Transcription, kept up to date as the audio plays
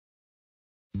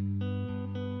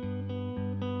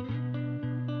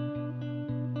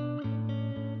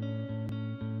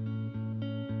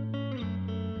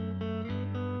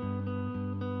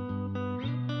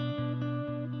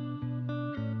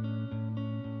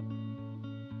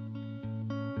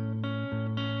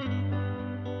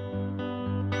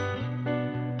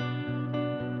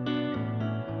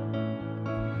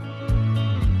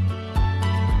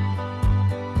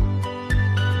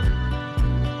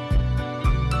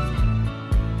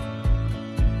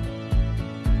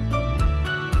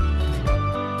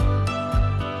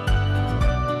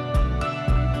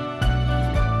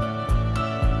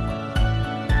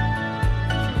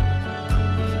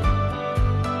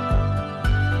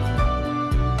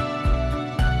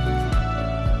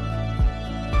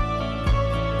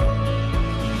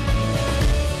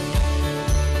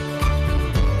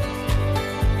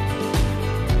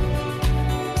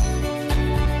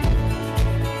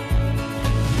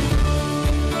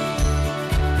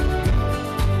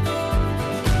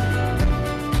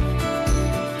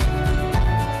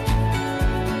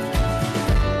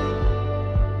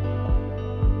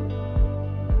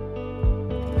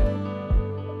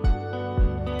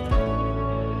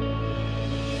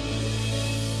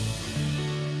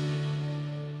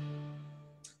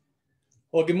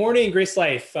Well, good morning,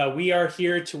 Gracelife. We are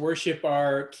here to worship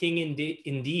our King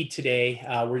indeed today.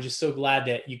 We're just so glad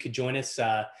that you could join us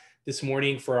this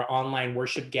morning for our online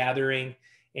worship gathering,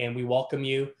 and we welcome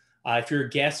you. If you're a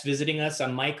guest visiting us,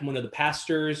 I'm Mike, I'm one of the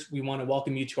pastors. We want to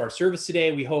welcome you to our service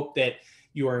today. We hope that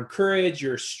you are encouraged,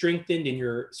 you're strengthened in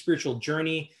your spiritual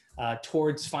journey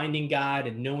towards finding God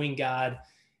and knowing God,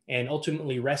 and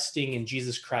ultimately resting in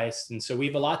Jesus Christ. And so we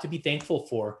have a lot to be thankful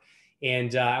for.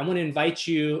 And I want to invite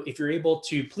you, if you're able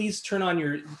to, please turn on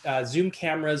your Zoom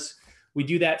cameras. We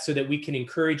do that so that we can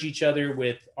encourage each other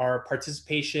with our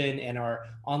participation and our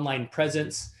online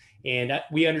presence. And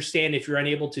we understand if you're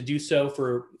unable to do so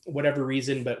for whatever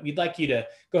reason, but we'd like you to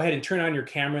go ahead and turn on your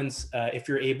cameras if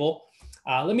you're able.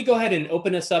 Let me go ahead and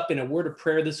open us up in a word of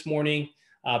prayer this morning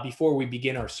before we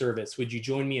begin our service. Would you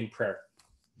join me in prayer?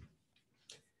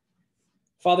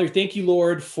 Father, thank you,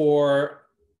 Lord, for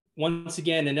once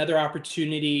again, another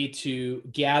opportunity to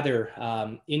gather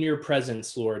in your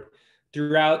presence, Lord,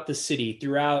 throughout the city,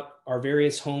 throughout our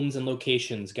various homes and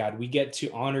locations. God, we get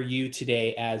to honor you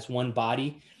today as one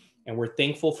body, and we're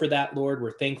thankful for that, Lord.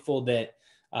 We're thankful that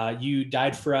you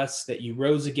died for us, that you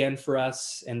rose again for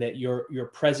us, and that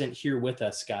you're present here with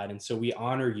us, God. And so we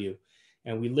honor you,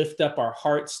 and we lift up our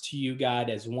hearts to you, God,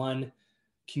 as one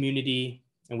community,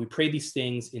 and we pray these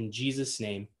things in Jesus'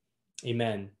 name.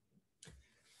 Amen.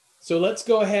 So let's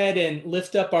go ahead and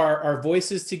lift up our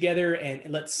voices together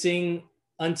and let's sing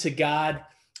unto God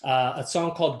a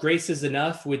song called Grace is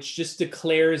Enough, which just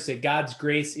declares that God's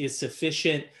grace is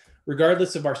sufficient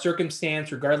regardless of our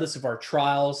circumstance, regardless of our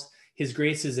trials. His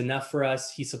grace is enough for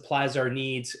us. He supplies our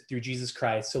needs through Jesus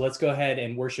Christ. So let's go ahead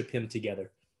and worship him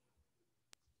together.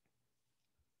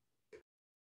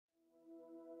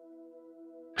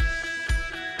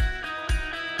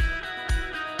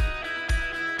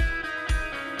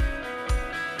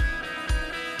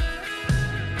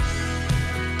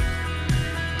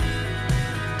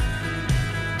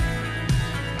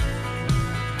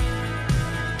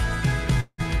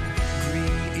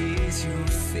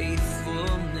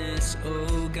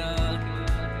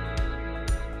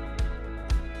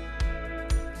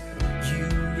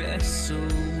 You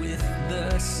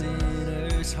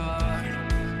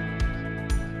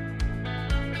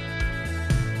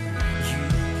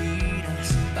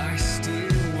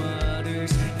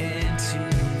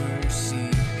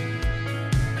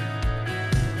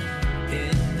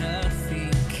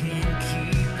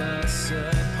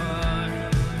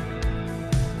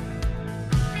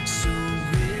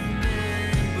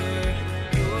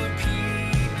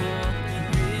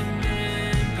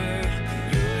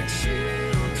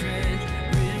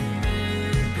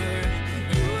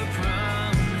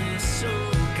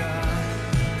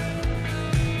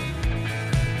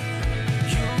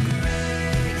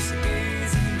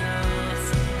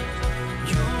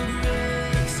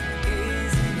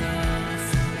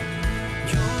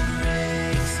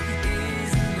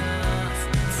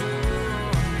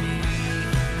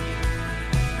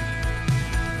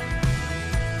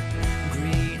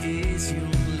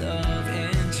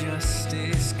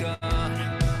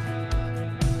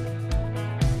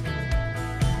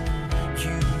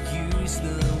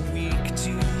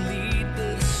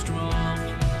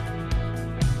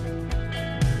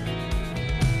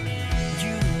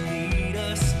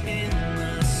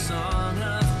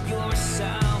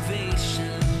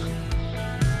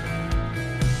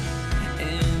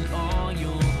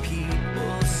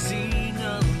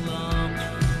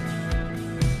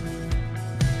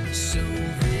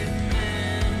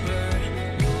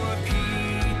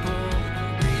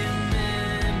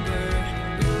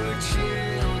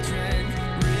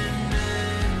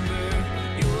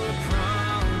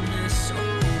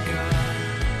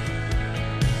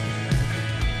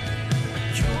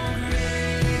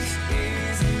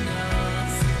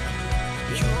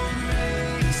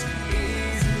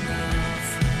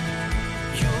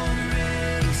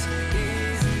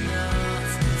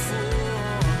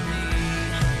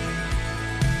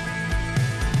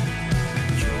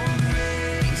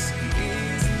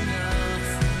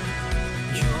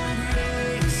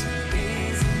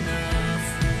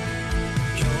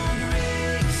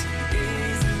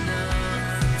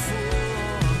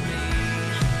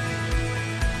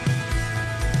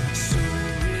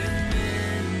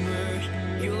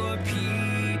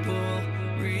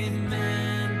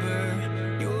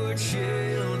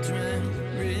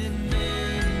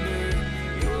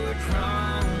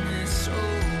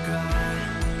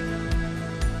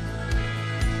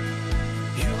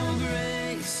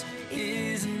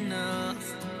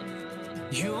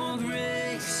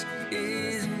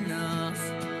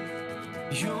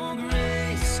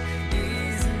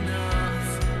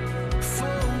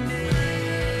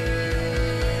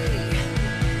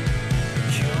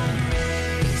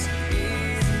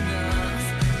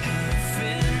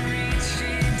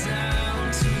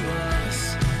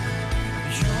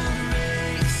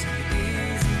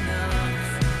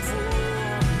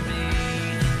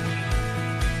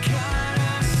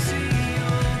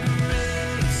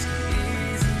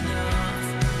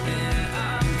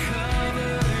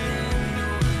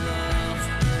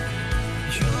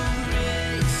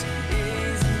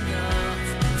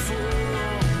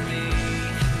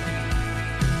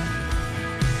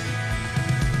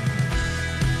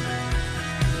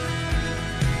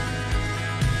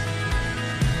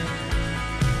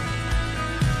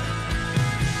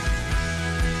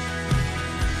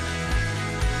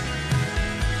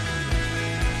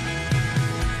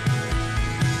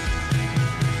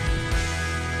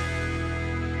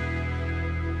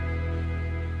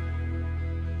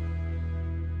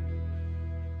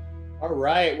All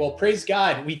right. Well, praise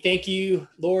God. We thank you,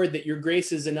 Lord, that your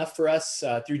grace is enough for us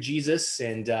through Jesus,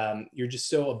 and you're just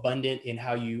so abundant in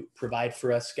how you provide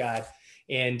for us, God.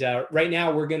 And right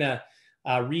now, we're going to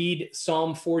read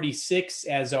Psalm 46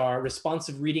 as our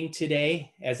responsive reading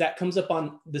today. As that comes up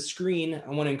on the screen, I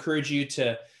want to encourage you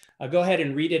to go ahead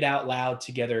and read it out loud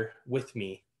together with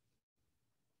me.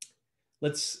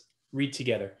 Let's read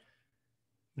together.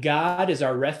 God is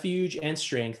our refuge and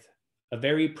strength, a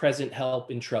very present help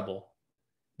in trouble.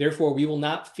 Therefore, we will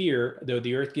not fear, though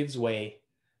the earth gives way,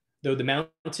 though the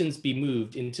mountains be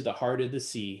moved into the heart of the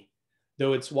sea,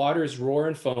 though its waters roar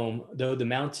and foam, though the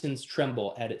mountains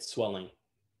tremble at its swelling.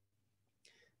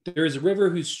 There is a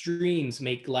river whose streams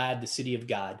make glad the city of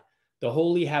God, the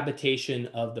holy habitation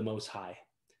of the Most High.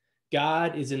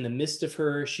 God is in the midst of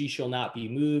her, she shall not be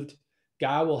moved.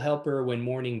 God will help her when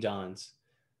morning dawns.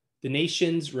 The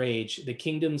nations rage, the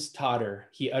kingdoms totter,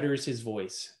 he utters his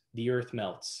voice, the earth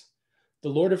melts. The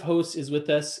Lord of hosts is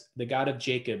with us. The God of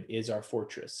Jacob is our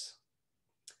fortress.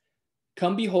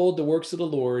 Come behold the works of the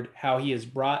Lord, how he has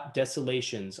brought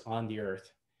desolations on the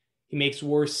earth. He makes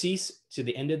war cease to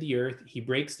the end of the earth. He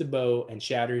breaks the bow and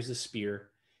shatters the spear.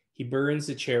 He burns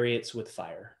the chariots with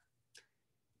fire.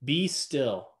 Be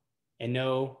still and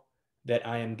know that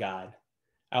I am God.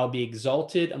 I will be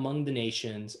exalted among the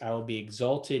nations. I will be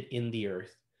exalted in the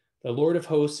earth. The Lord of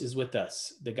hosts is with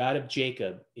us. The God of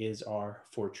Jacob is our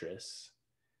fortress.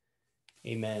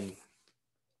 Amen.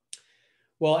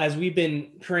 Well, as we've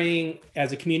been praying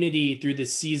as a community through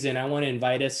this season, I want to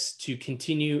invite us to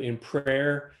continue in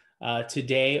prayer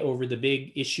today over the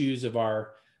big issues of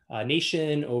our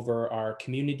nation, over our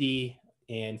community,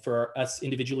 and for us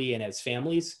individually and as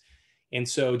families. And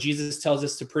so Jesus tells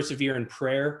us to persevere in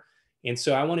prayer. And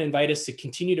so I want to invite us to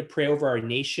continue to pray over our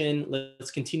nation.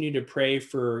 Let's continue to pray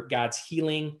for God's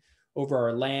healing over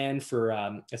our land, for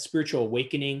a spiritual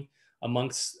awakening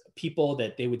amongst people,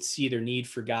 that they would see their need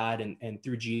for God and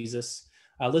through Jesus.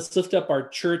 Let's lift up our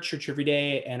church every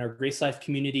day, and our Gracelife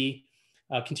community.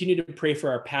 Continue to pray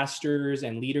for our pastors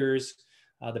and leaders,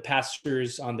 the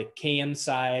pastors on the KM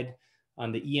side,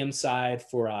 on the EM side,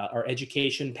 for our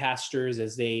education pastors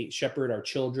as they shepherd our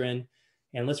children.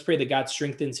 And let's pray that God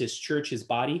strengthens his church, his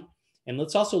body. And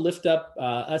let's also lift up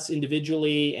us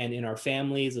individually and in our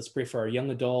families. Let's pray for our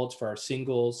young adults, for our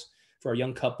singles, for our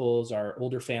young couples, our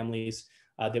older families,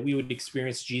 that we would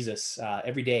experience Jesus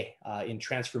every day in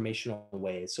transformational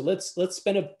ways. So let's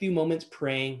spend a few moments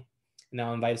praying, and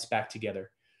I'll invite us back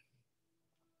together.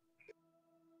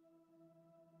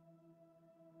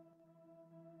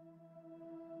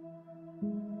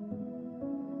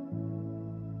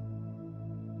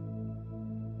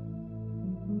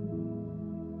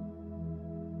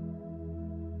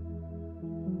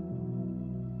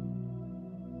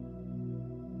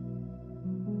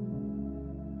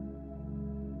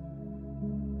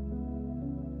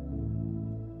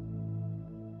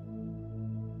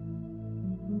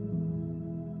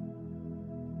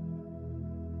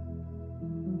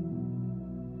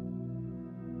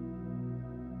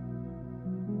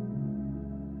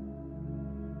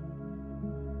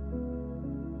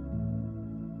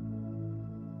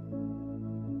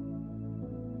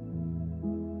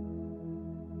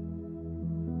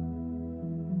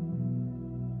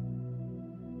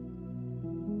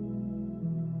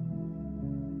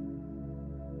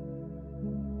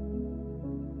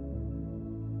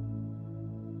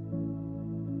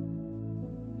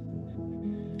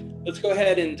 Let's go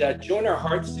ahead and join our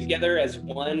hearts together as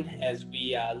one, as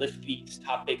we lift these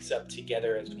topics up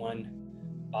together as one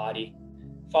body.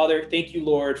 Father, thank you,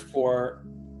 Lord, for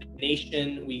the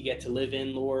nation we get to live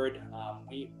in, Lord.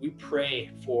 We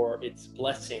pray for its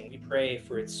blessing. We pray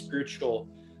for its spiritual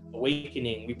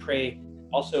awakening. We pray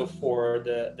also for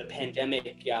the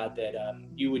pandemic, God, that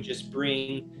you would just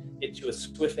bring it to a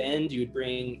swift end. You would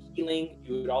bring healing.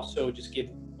 You would also just give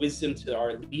wisdom to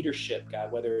our leadership,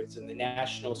 God, whether it's in the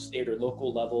national, state, or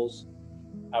local levels.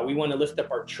 We want to lift up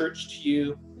our church to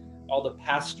you, all the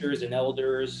pastors and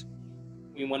elders.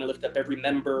 We want to lift up every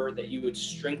member, that you would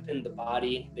strengthen the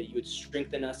body, that you would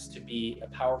strengthen us to be a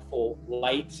powerful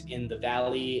light in the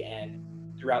valley and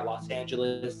throughout Los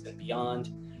Angeles and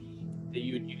beyond, that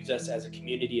you would use us as a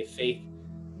community of faith.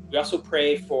 We also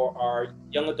pray for our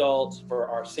young adults, for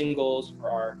our singles,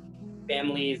 for our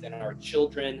families and our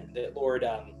children, that, Lord,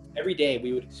 every day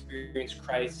we would experience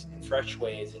Christ in fresh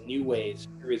ways and new ways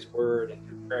through his word and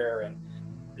through prayer, and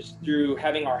just through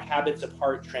having our habits of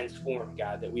heart transformed,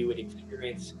 God, that we would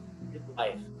experience his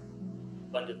life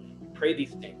abundantly. We pray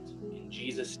these things in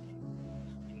Jesus' name.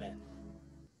 Amen.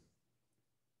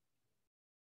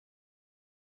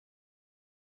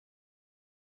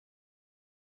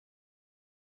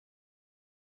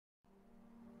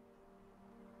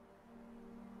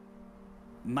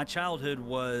 My childhood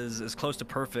was as close to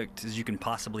perfect as you can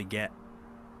possibly get.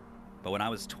 But when I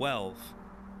was 12,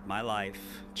 my life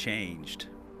changed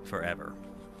forever.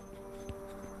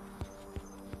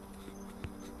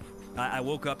 I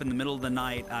woke up in the middle of the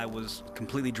night. I was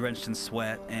completely drenched in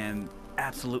sweat and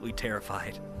absolutely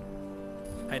terrified.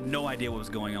 I had no idea what was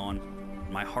going on.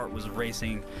 My heart was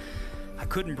racing. I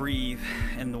couldn't breathe,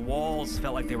 and the walls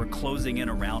felt like they were closing in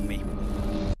around me.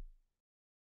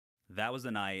 That was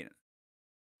the night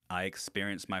I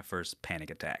experienced my first panic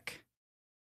attack.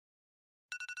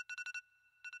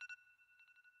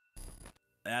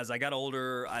 As I got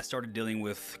older, I started dealing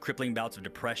with crippling bouts of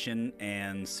depression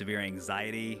and severe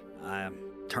anxiety. I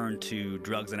turned to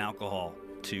drugs and alcohol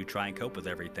to try and cope with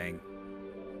everything.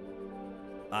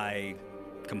 I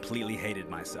completely hated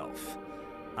myself.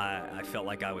 I felt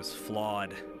like I was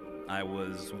flawed, I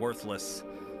was worthless,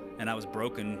 and I was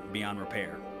broken beyond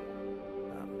repair.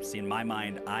 See, in my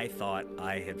mind, I thought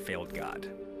I had failed God.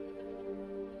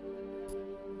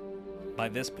 By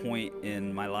this point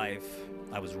in my life,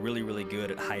 I was really, really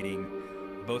good at hiding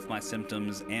both my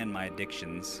symptoms and my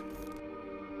addictions.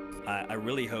 I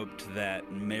really hoped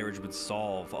that marriage would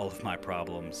solve all of my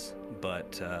problems,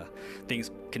 but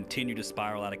things continued to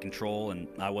spiral out of control, and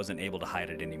I wasn't able to hide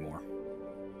it anymore.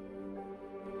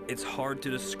 It's hard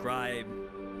to describe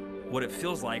what it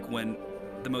feels like when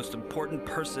the most important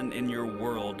person in your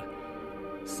world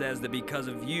says that because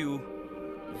of you,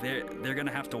 they're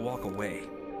gonna have to walk away.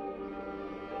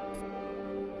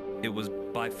 It was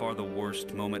by far the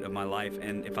worst moment of my life,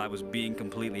 and if I was being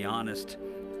completely honest,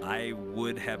 I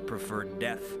would have preferred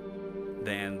death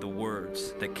than the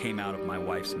words that came out of my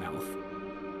wife's mouth.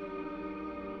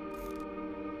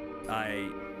 I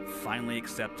finally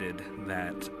accepted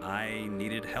that I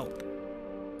needed help.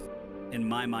 In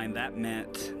my mind, that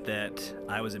meant that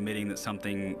I was admitting that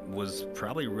something was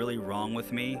probably really wrong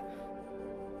with me.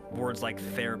 Words like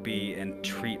therapy and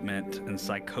treatment and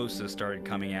psychosis started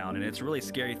coming out, and it's a really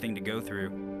scary thing to go through.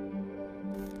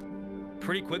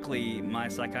 Pretty quickly, my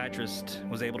psychiatrist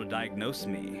was able to diagnose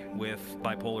me with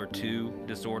bipolar II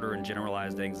disorder and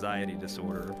generalized anxiety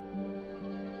disorder.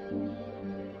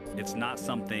 It's not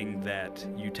something that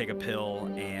you take a pill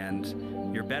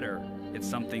and you're better. It's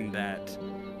something that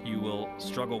you will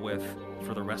struggle with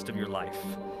for the rest of your life.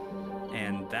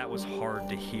 And that was hard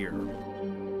to hear.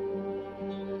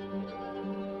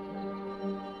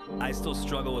 I still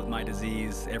struggle with my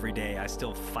disease every day. I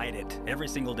still fight it every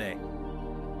single day.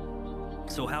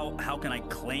 So how can I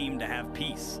claim to have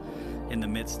peace in the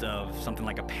midst of something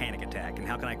like a panic attack? And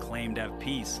how can I claim to have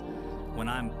peace when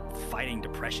I'm fighting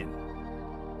depression?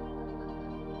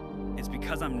 It's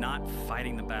because I'm not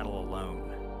fighting the battle alone.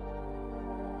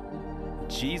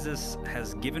 Jesus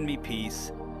has given me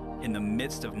peace in the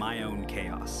midst of my own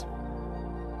chaos.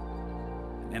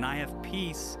 And I have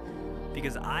peace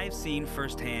because I've seen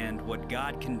firsthand what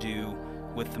God can do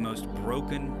with the most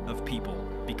broken of people,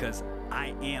 because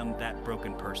I am that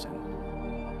broken person.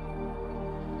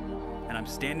 And I'm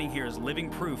standing here as living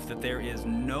proof that there is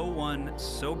no one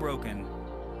so broken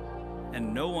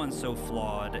and no one so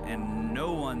flawed and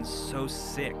no one so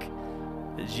sick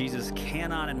that Jesus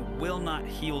cannot and will not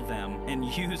heal them and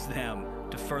use them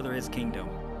to further his kingdom.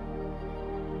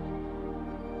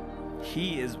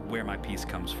 He is where my peace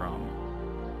comes from.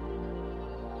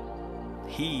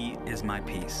 He is my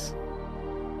peace.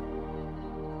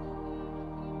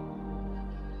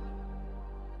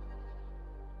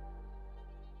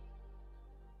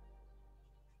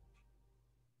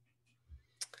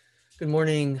 Good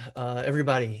morning,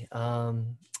 everybody.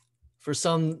 For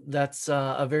some, that's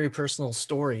a very personal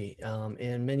story,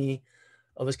 and many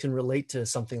of us can relate to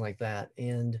something like that.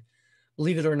 And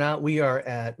believe it or not, we are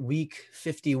at week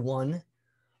 51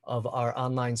 of our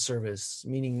online service,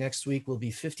 meaning next week will be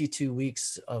 52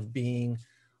 weeks of being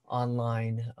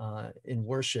online in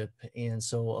worship, and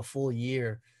so a full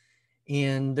year.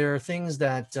 And there are things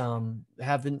that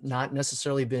haven't not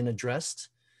necessarily been addressed,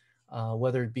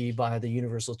 whether it be by the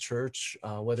Universal Church,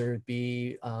 whether it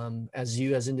be as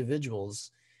you as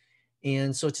individuals.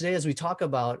 And so today, as we talk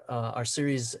about our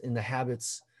series in the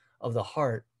habits of the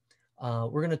heart,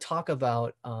 we're going to talk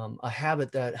about a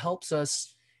habit that helps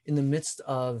us in the midst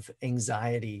of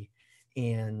anxiety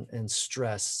and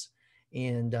stress.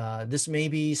 And this may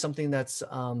be something that's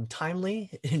timely,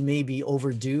 it may be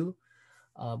overdue,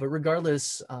 but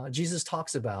regardless, Jesus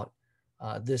talks about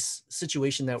this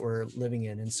situation that we're living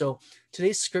in. And so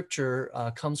today's scripture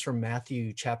comes from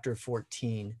Matthew chapter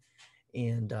 14.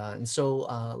 And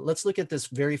so let's look at this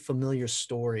very familiar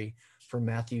story from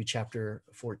Matthew chapter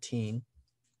 14.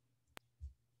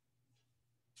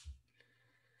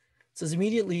 says,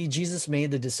 immediately Jesus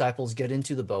made the disciples get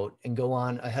into the boat and go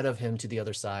on ahead of him to the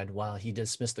other side while he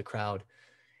dismissed the crowd.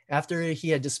 After he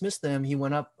had dismissed them, he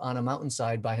went up on a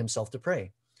mountainside by himself to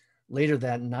pray. Later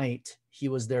that night, he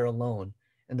was there alone,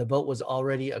 and the boat was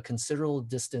already a considerable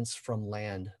distance from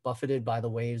land, buffeted by the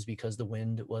waves because the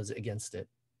wind was against it.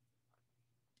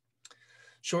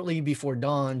 Shortly before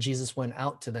dawn, Jesus went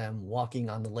out to them walking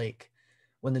on the lake.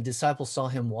 When the disciples saw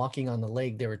him walking on the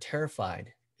lake, they were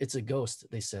terrified. "It's a ghost,"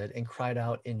 they said, and cried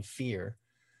out in fear.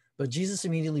 But Jesus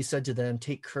immediately said to them,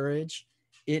 "Take courage.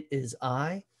 It is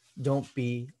I. Don't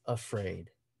be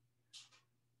afraid."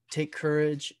 Take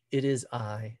courage. It is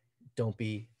I. Don't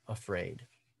be afraid.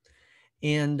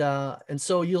 And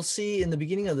so you'll see in the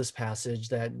beginning of this passage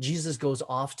that Jesus goes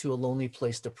off to a lonely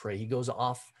place to pray. He goes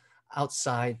off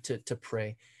outside to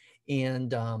pray.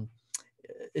 And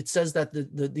it says that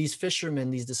these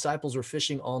fishermen, these disciples were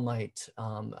fishing all night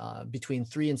between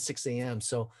 3 and 6 a.m.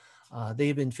 So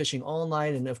they've been fishing all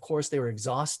night. And of course, they were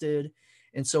exhausted.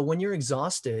 And so when you're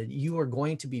exhausted, you are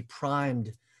going to be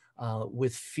primed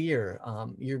with fear.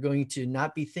 You're going to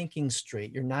not be thinking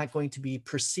straight. You're not going to be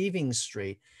perceiving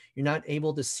straight. You're not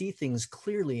able to see things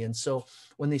clearly. And so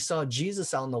when they saw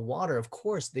Jesus out in the water, of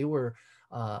course, they were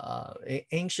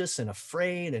anxious and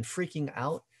afraid and freaking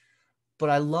out. But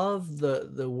I love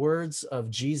the words of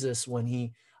Jesus when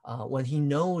he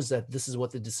knows that this is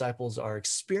what the disciples are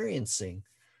experiencing,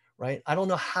 right? I don't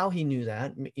know how he knew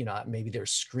that. You know, maybe they're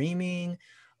screaming,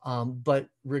 but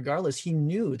regardless, he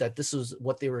knew that this was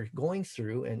what they were going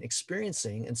through and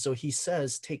experiencing. And so he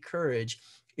says, "Take courage.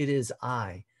 It is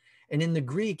I." And in the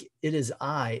Greek, "it is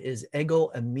I" is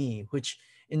ego eimi, which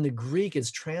in the Greek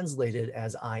is translated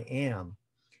as "I am."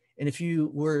 And if you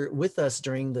were with us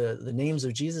during the Names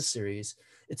of Jesus series,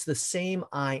 it's the same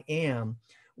 "I am"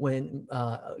 when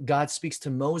God speaks to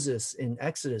Moses in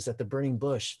Exodus at the burning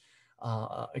bush.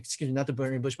 Excuse me, not the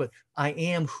burning bush, but "I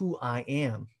am who I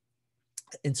am."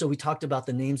 And so we talked about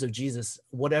the names of Jesus.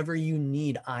 Whatever you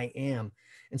need, I am.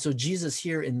 And so Jesus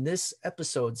here in this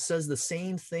episode says the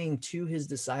same thing to his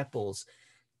disciples.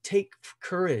 Take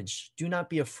courage. Do not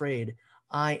be afraid.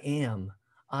 I am.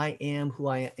 I am who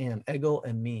I am. Ego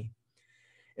eimi.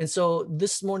 And so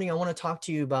this morning, I want to talk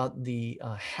to you about the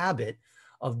habit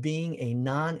of being a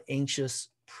non-anxious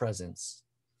presence.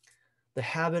 The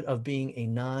habit of being a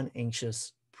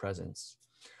non-anxious presence.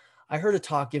 I heard a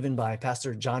talk given by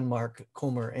Pastor John Mark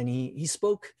Comer, and he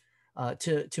spoke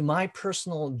to my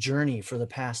personal journey for the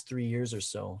past 3 years or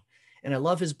so. And I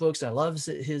love his books. I love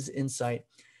his insight.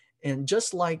 And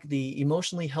just like the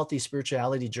Emotionally Healthy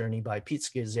Spirituality Journey by Pete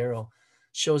Scazzaro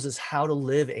shows us how to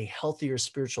live a healthier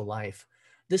spiritual life,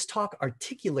 this talk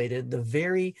articulated the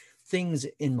very things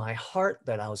in my heart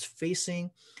that I was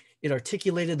facing. It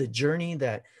articulated the journey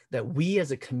that we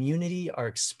as a community are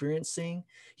experiencing.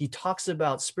 He talks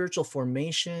about spiritual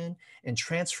formation and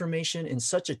transformation in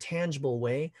such a tangible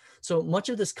way. So much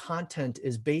of this content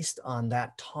is based on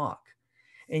that talk.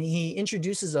 And he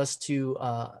introduces us to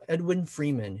Edwin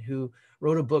Freeman, who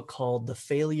wrote a book called The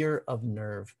Failure of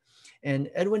Nerve.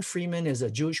 And Edwin Freeman is a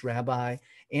Jewish rabbi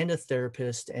and a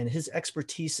therapist, and his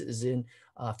expertise is in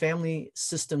family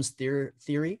systems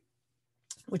theory,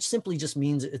 which simply just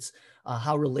means it's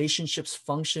how relationships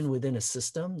function within a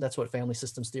system. That's what family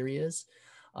systems theory is.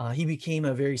 He became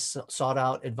a very sought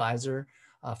out advisor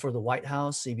for the White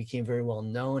House. He became very well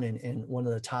known and one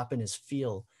of the top in his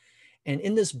field. And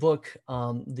in this book,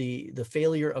 the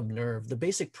Failure of Nerve, the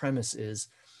basic premise is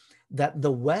that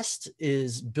the West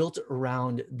is built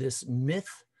around this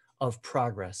myth of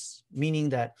progress, meaning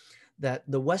that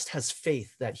the West has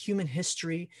faith that human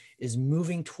history is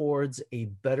moving towards a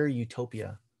better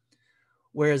utopia.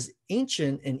 Whereas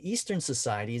ancient and Eastern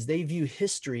societies, they view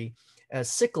history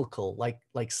as cyclical,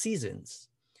 like seasons.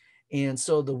 And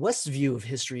so the West's view of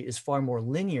history is far more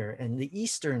linear, and the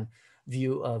Eastern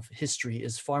view of history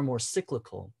is far more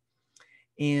cyclical.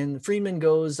 And Freeman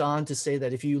goes on to say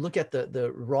that if you look at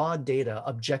the raw data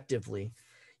objectively,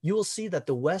 you will see that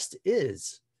the West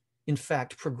is, in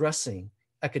fact, progressing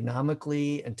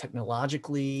economically and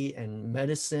technologically and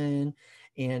medicine,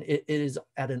 and it is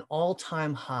at an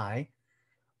all-time high.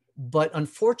 But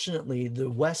unfortunately, the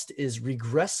West is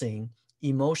regressing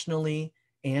emotionally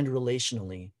and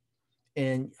relationally.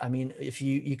 And I mean, if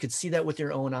you could see that with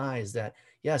your own eyes, that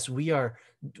yes, we are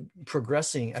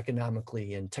progressing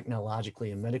economically and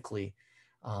technologically and medically.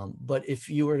 But if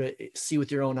you were to see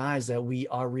with your own eyes that we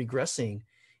are regressing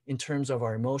in terms of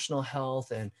our emotional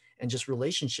health and just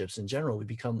relationships in general, we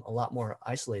become a lot more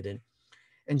isolated.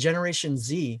 And Generation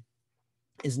Z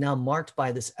is now marked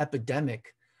by this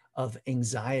epidemic of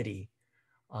anxiety.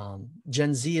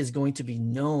 Gen Z is going to be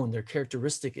known, their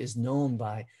characteristic is known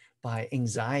by by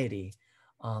anxiety.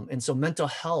 And so mental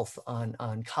health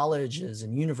on colleges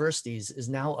and universities is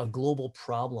now a global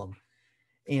problem.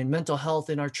 And mental health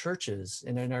in our churches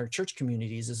and in our church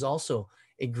communities is also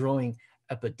a growing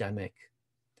epidemic.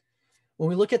 When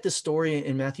we look at the story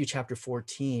in Matthew chapter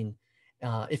 14,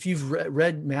 if you've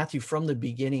read Matthew from the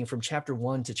beginning, from chapter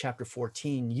 1 to chapter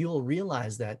 14, you'll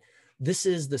realize that this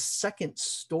is the second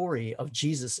story of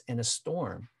Jesus in a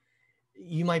storm.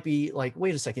 You might be like,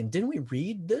 wait a second, didn't we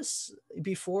read this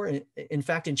before? In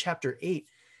fact, in chapter 8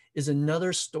 is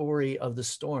another story of the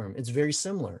storm. It's very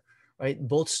similar, right?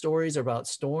 Both stories are about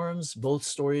storms. Both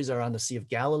stories are on the Sea of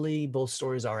Galilee. Both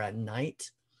stories are at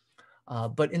night.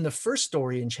 But in the first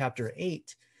story in chapter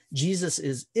 8, Jesus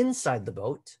is inside the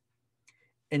boat.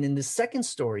 And in the second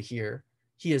story here,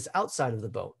 he is outside of the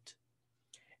boat.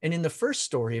 And in the first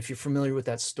story, if you're familiar with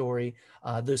that story,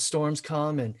 the storms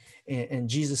come and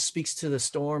Jesus speaks to the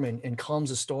storm and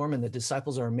calms the storm, and the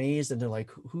disciples are amazed and they're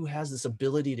like, who has this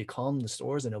ability to calm the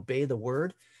storms and obey the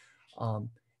word?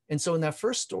 And so in that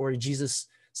first story, Jesus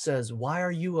says, why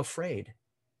are you afraid?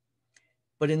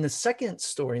 But in the second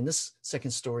story, in this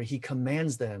second story, he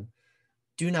commands them,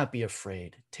 do not be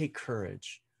afraid, take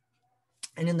courage.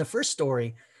 And in the first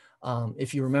story,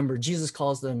 if you remember, Jesus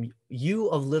calls them, you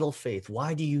of little faith,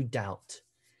 why do you doubt?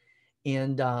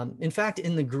 And in fact,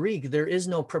 in the Greek, there is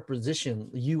no preposition,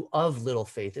 you of little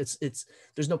faith.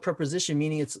 There's no preposition,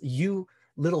 meaning it's you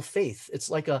little faith.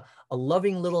 It's like a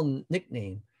loving little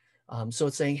nickname. So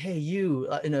it's saying, hey, you,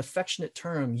 an affectionate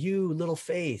term, you little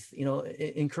faith. You know,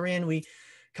 in Korean, we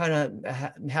kind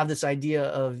of have this idea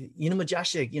of, you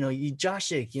jashik, you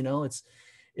jashik,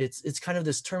 it's kind of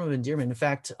this term of endearment. In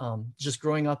fact, just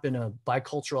growing up in a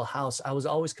bicultural house, I was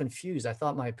always confused. I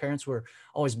thought my parents were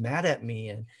always mad at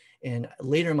me. And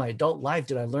later in my adult life,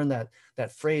 did I learn that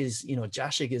phrase,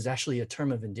 jashik is actually a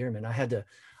term of endearment. I had to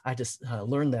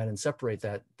learn that and separate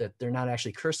that they're not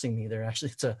actually cursing me.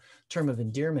 It's a term of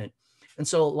endearment. And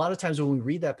so a lot of times when we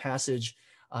read that passage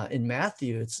in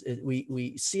Matthew,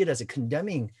 we see it as a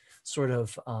condemning sort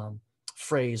of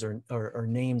phrase or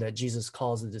name that Jesus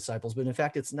calls the disciples, but in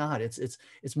fact, it's not.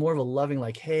 It's more of a loving,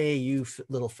 like, hey, you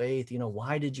little faith,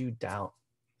 why did you doubt?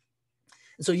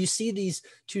 And so you see these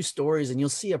two stories, and you'll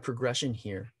see a progression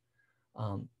here.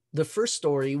 The first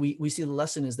story, we see the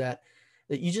lesson is that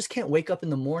you just can't wake up in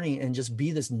the morning and just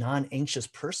be this non-anxious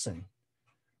person,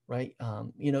 right?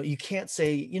 You can't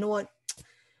say, you know what,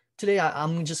 today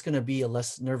I'm just going to be a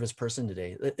less nervous person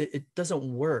today. It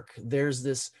doesn't work. There's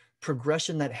this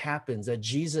progression that happens that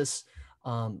Jesus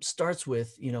starts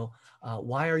with,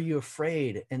 why are you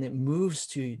afraid? And it moves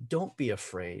to don't be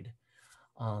afraid.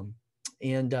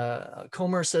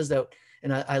 Comer says that,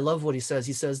 and I love what he says.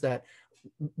 He says that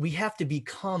we have to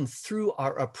become, through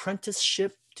our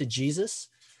apprenticeship to Jesus,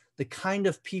 the kind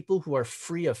of people who are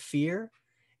free of fear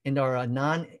and are a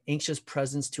non-anxious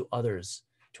presence to others,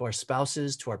 to our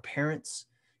spouses, to our parents,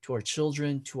 to our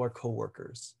children, to our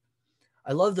coworkers.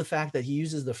 I love the fact that he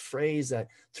uses the phrase that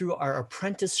through our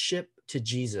apprenticeship to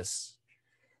Jesus,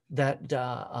 that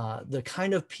the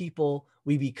kind of people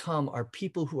we become are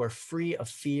people who are free of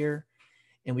fear,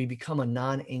 and we become a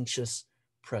non-anxious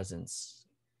presence.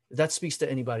 If that speaks to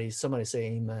anybody, somebody say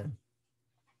amen.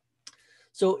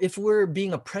 So if we're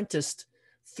being apprenticed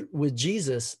with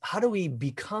Jesus, how do we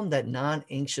become that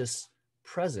non-anxious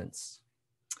presence?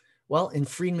 Well, in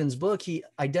Friedman's book, he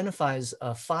identifies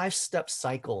a 5-step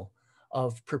cycle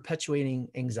of perpetuating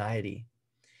anxiety.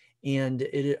 And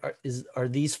it are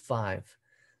these 5.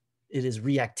 It is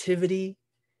reactivity,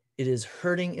 it is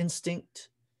herding instinct,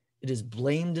 it is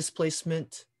blame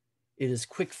displacement, it is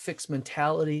quick fix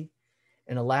mentality,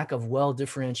 and a lack of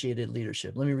well-differentiated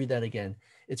leadership. Let me read that again.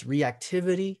 It's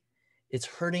reactivity, it's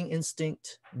herding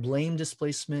instinct, blame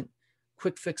displacement,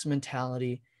 quick fix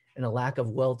mentality, and a lack of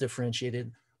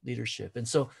well-differentiated leadership. And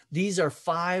so these are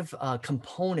 5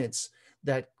 components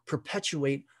that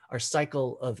perpetuate our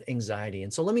cycle of anxiety.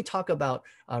 And so let me talk about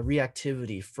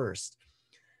reactivity first.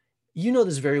 You know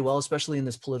this very well, especially in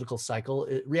this political cycle.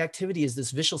 Reactivity is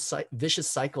this vicious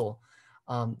cycle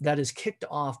that is kicked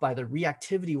off by the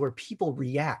reactivity where people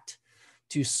react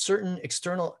to certain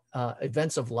external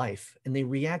events of life, and they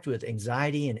react with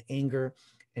anxiety and anger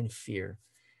and fear.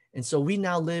 And so we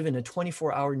now live in a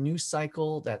 24-hour news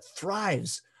cycle that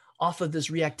thrives off of this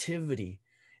reactivity.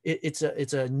 It's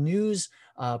a news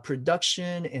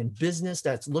production and business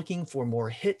that's looking for more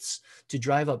hits to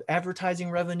drive up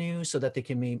advertising revenue so that they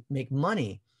can make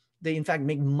money. They, in fact,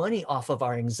 make money off of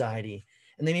our anxiety,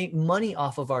 and they make money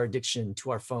off of our addiction to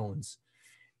our phones.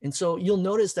 And so you'll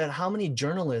notice that how many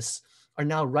journalists are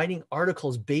now writing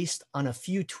articles based on a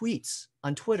few tweets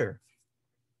on Twitter.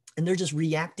 And they're just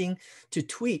reacting to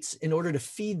tweets in order to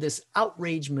feed this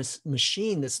outrage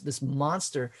machine, this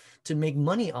monster, to make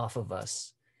money off of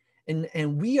us.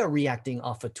 And we are reacting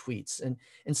off of tweets,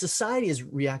 and society is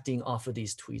reacting off of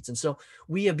these tweets. And so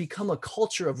we have become a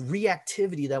culture of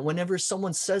reactivity, that whenever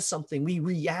someone says something, we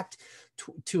react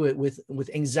to it with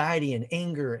anxiety and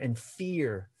anger and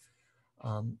fear.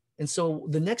 And so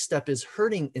the next step is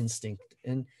herding instinct.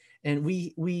 And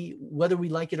we whether we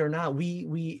like it or not,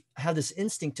 we have this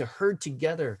instinct to herd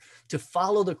together, to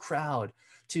follow the crowd,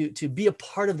 to be a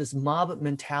part of this mob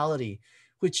mentality,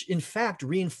 which in fact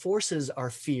reinforces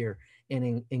our fear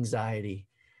and anxiety.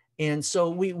 And so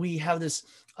we have this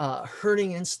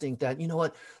herding instinct that, you know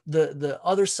what, the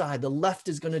other side, the left,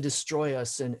 is going to destroy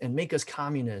us and make us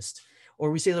communist. Or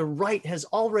we say the right has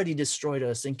already destroyed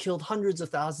us and killed hundreds of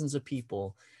thousands of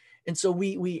people. And so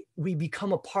we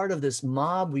become a part of this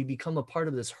mob, we become a part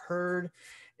of this herd.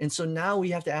 And so now we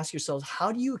have to ask ourselves,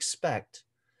 how do you expect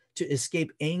to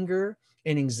escape anger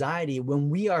and anxiety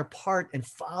when we are part and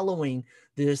following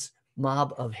this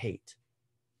mob of hate?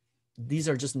 These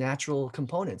are just natural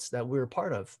components that we're a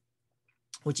part of,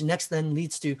 which next then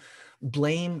leads to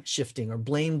blame shifting or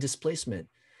blame displacement.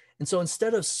 And so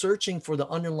instead of searching for the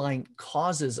underlying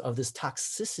causes of this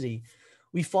toxicity,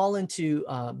 we fall into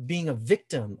being a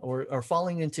victim or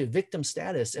falling into victim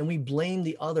status, and we blame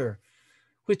the other,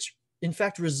 which in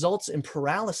fact results in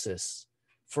paralysis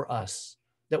for us,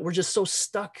 that we're just so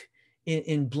stuck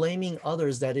in blaming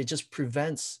others that it just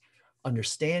prevents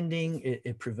understanding,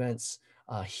 it prevents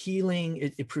healing,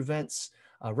 it prevents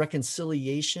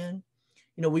reconciliation.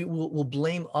 You know, we'll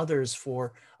blame others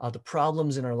for the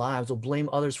problems in our lives. We'll blame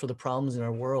others for the problems in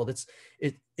our world.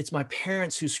 It's my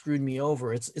parents who screwed me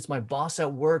over. It's my boss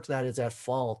at work that is at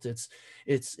fault.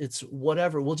 It's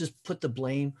whatever. We'll just put the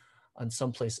blame on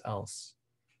someplace else.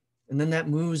 And then that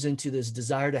moves into this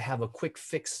desire to have a quick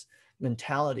fix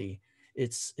mentality.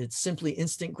 It's simply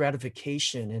instant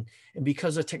gratification. And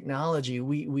because of technology,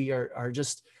 we are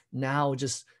just now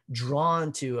just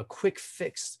drawn to a quick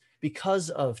fix because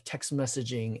of text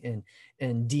messaging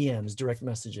and DMs, direct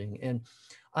messaging. And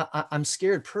I'm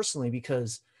scared personally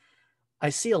because I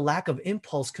see a lack of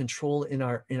impulse control in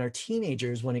our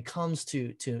teenagers when it comes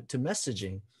to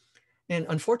messaging. And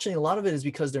unfortunately, a lot of it is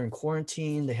because they're in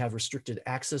quarantine, they have restricted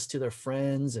access to their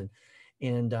friends, and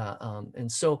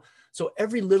so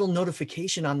every little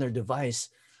notification on their device,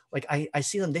 like I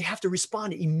see them, they have to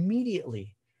respond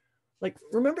immediately. Like,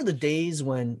 remember the days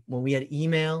when we had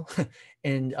email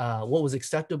and what was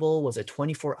acceptable was a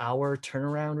 24-hour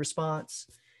turnaround response.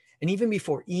 And even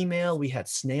before email, we had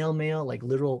snail mail, like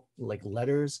literal like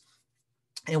letters.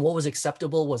 And what was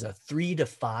acceptable was a 3 to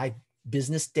 5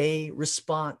 business day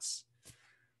response.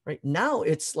 Right now,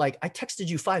 it's like, I texted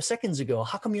you 5 seconds ago.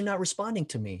 How come you're not responding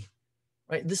to me?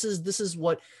 Right? This is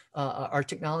what our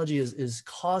technology is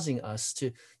causing us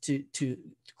to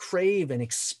crave and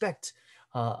expect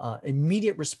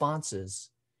immediate responses.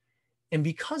 And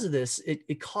because of this,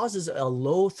 it causes a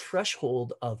low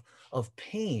threshold of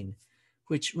pain,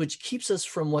 which keeps us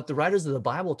from what the writers of the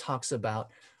Bible talks about,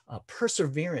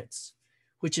 perseverance,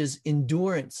 which is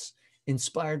endurance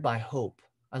inspired by hope.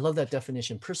 I love that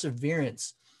definition.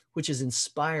 Perseverance, which is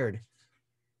inspired,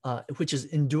 which is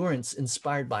endurance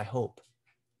inspired by hope.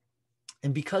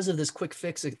 And because of this quick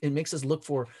fix, it makes us look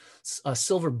for a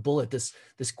silver bullet, this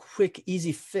quick,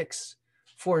 easy fix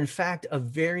for, in fact, a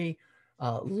very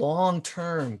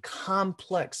long-term,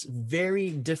 complex,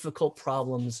 very difficult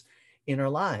problems in our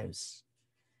lives.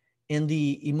 And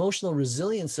the emotional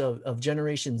resilience of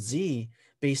Generation Z,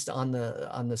 based on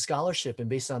the scholarship and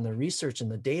based on the research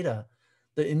and the data,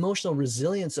 the emotional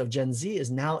resilience of Gen Z is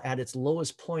now at its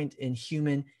lowest point in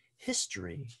human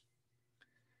history.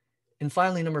 And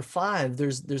finally, number 5,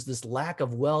 there's this lack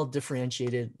of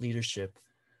well-differentiated leadership,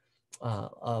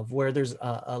 of where there's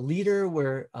a leader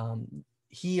where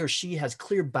he or she has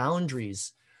clear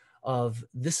boundaries of,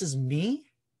 this is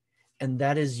me and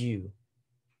that is you.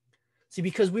 See,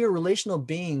 because we are relational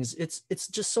beings, it's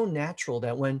just so natural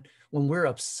that when we're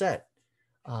upset,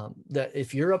 that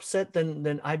if you're upset,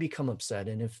 then I become upset.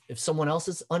 And if someone else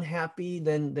is unhappy,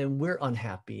 then we're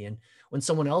unhappy. And when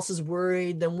someone else is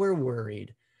worried, then we're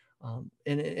worried.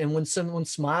 And when someone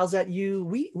smiles at you,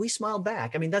 we smile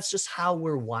back. I mean, that's just how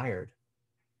we're wired.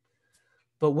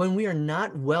 But when we are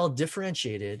not well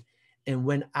differentiated, and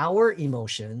when our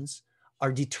emotions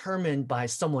are determined by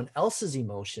someone else's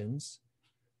emotions,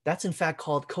 that's in fact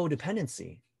called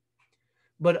codependency.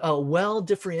 But a well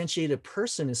differentiated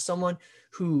person is someone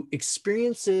who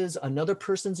experiences another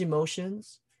person's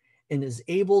emotions and is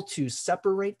able to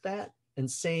separate that and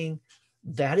saying,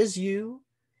 that is you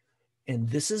and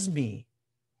this is me.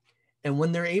 And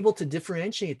when they're able to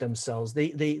differentiate themselves,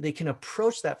 they can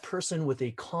approach that person with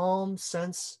a calm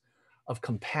sense of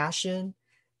compassion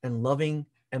and loving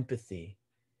empathy.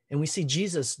 And we see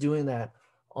Jesus doing that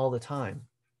all the time.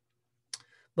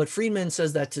 But Friedman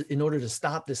says that in order to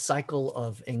stop this cycle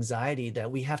of anxiety, that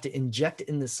we have to inject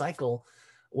in this cycle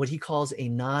what he calls a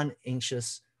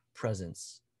non-anxious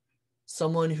presence.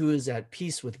 Someone who is at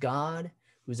peace with God,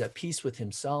 who's at peace with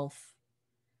himself,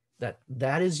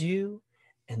 that is you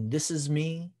and this is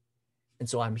me. And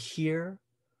so I'm here,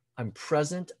 I'm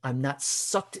present, I'm not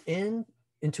sucked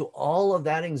into all of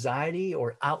that anxiety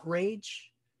or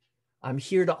outrage. I'm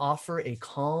here to offer a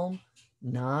calm,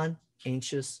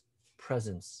 non-anxious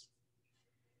presence.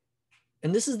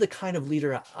 And this is the kind of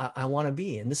leader I want to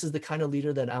be. And this is the kind of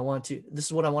leader that this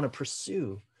is what I want to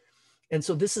pursue. And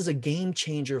so this is a game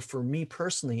changer for me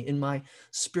personally in my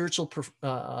spiritual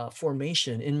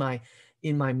formation, in my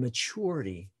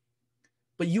maturity.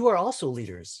 But you are also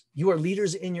leaders. You are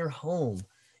leaders in your home.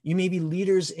 You may be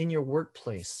leaders in your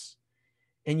workplace.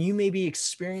 And you may be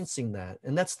experiencing that.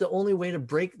 And that's the only way to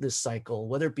break this cycle,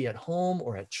 whether it be at home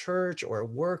or at church or at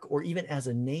work or even as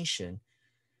a nation.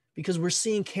 Because we're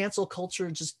seeing cancel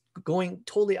culture just going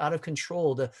totally out of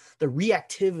control. The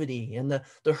reactivity and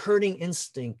the herding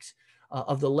instinct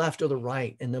of the left or the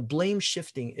right and the blame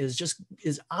shifting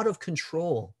is out of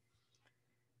control.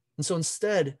 And so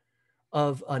instead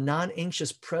of a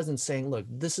non-anxious presence saying, look,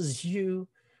 this is you,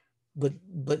 but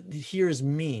here is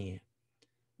me,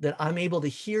 that I'm able to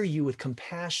hear you with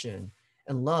compassion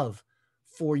and love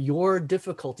for your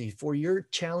difficulty, for your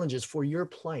challenges, for your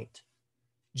plight.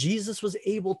 Jesus was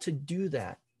able to do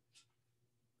that.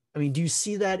 I mean, do you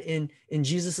see that in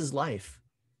Jesus's life?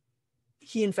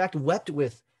 He, in fact, wept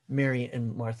with Mary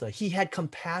and Martha. He had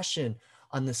compassion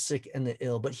on the sick and the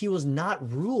ill, but he was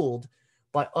not ruled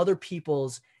by other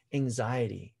people's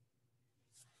anxiety.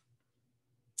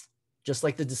 Just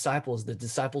like the disciples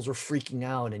were freaking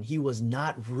out, and he was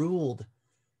not ruled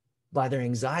by their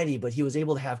anxiety, but he was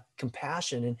able to have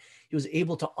compassion, and he was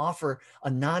able to offer a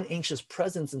non-anxious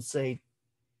presence and say,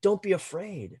 don't be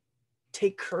afraid,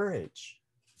 take courage.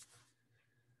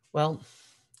 Well,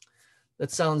 that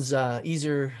sounds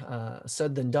easier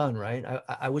said than done, right?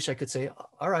 I wish I could say,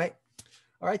 all right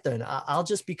then, I'll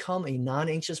just become a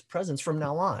non-anxious presence from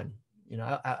now on. You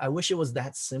know, I wish it was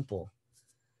that simple.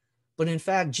 But in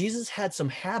fact, Jesus had some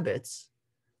habits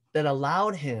that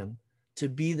allowed him to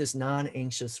be this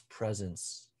non-anxious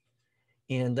presence.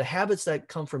 And the habits that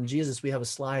come from Jesus, we have a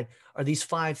slide, are these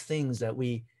 5 things that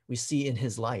we see in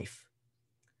his life.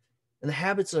 And the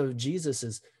habits of Jesus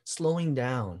is slowing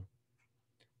down,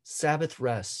 Sabbath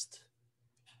rest,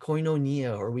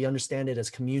 koinonia, or we understand it as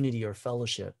community or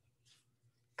fellowship,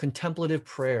 contemplative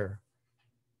prayer,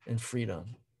 and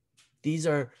freedom. These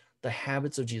are the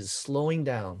habits of Jesus: slowing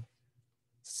down,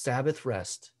 Sabbath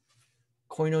rest,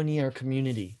 koinonia or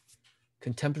community,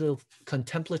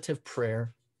 contemplative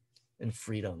prayer, and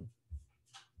freedom.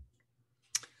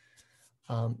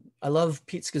 I love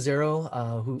Pete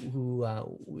Scazzaro, who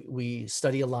we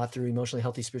study a lot through emotionally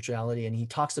healthy spirituality, and he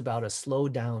talks about a slow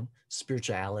down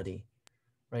spirituality,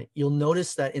 right? You'll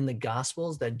notice that in the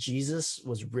Gospels that Jesus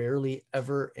was rarely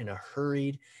ever in a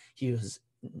hurry. He was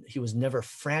never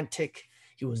frantic.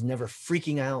 He was never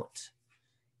freaking out,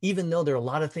 even though there are a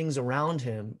lot of things around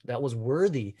him that was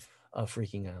worthy of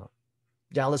freaking out.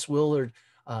 Dallas Willard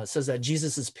says that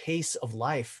Jesus's pace of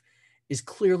life is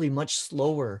clearly much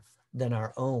slower than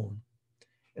our own.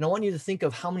 And I want you to think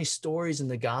of how many stories in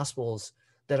the Gospels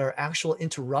that are actual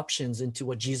interruptions into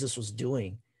what Jesus was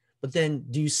doing. But then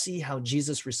do you see how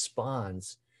Jesus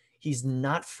responds? He's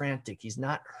not frantic. He's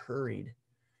not hurried.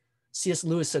 C.S.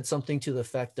 Lewis said something to the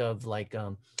effect of like,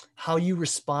 how you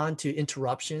respond to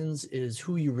interruptions is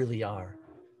who you really are.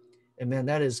 And man,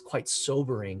 that is quite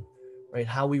sobering, right?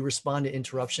 How we respond to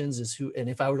interruptions is who, and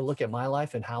if I were to look at my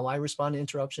life and how I respond to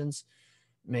interruptions,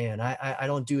 man, I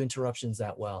don't do interruptions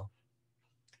that well.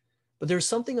 But there's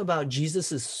something about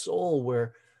Jesus's soul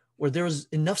where there was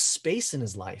enough space in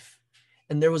his life,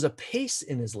 and there was a pace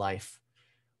in his life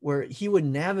where he would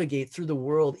navigate through the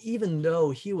world, even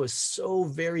though he was so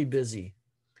very busy,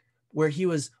 where he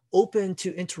was open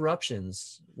to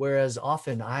interruptions, whereas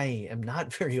often I am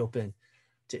not very open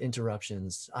to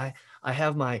interruptions. I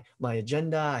have my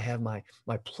agenda, I have my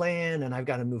plan, and I've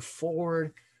got to move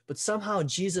forward. But somehow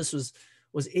Jesus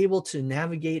was able to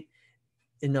navigate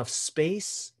enough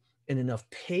space and enough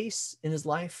pace in his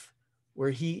life where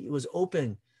he was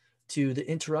open to the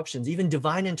interruptions, even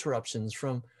divine interruptions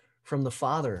from the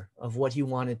Father of what he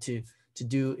wanted to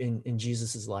do in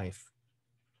Jesus's life.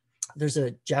 There's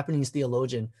a Japanese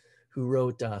theologian who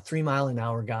wrote 3 Mile an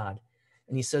Hour God.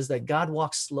 And he says that God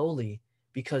walks slowly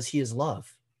because he is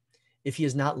love. If he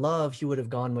is not love, he would have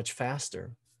gone much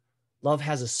faster. Love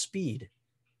has a speed.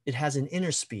 It has an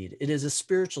inner speed. It is a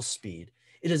spiritual speed.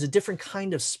 It is a different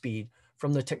kind of speed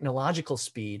from the technological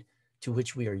speed to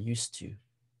which we are used to.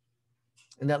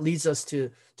 And that leads us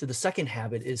to the second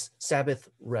habit is Sabbath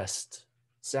rest.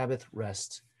 Sabbath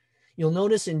rest. You'll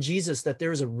notice in Jesus that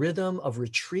there is a rhythm of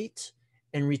retreat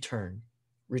and return.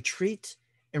 Retreat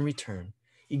and return.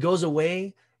 He goes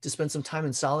away to spend some time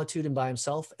in solitude and by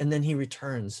himself, and then he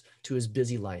returns to his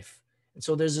busy life. And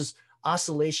so there's this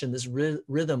oscillation, this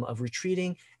rhythm of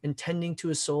retreating and tending to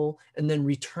his soul, and then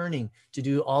returning to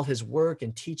do all his work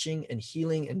and teaching and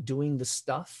healing and doing the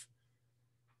stuff.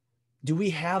 Do we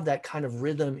have that kind of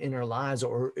rhythm in our lives,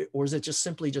 or is it just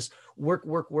simply just work,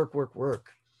 work, work, work,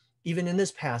 work? Even in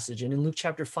this passage and in Luke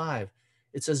chapter 5,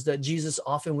 it says that Jesus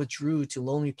often withdrew to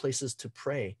lonely places to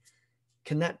pray.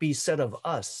 Can that be said of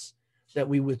us, that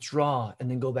we withdraw and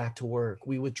then go back to work?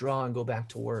 We withdraw and go back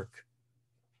to work.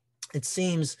 It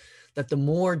seems that the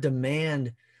more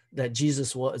demand that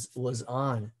Jesus was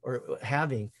on or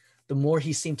having, the more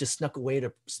he seemed to sneak away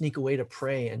to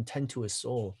pray and tend to his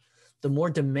soul. The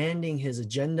more demanding his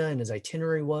agenda and his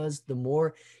itinerary was, the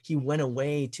more he went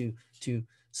away to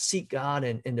seek God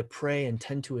and to pray and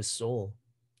tend to his soul.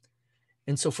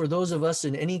 And so for those of us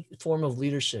in any form of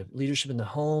leadership in the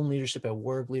home, leadership at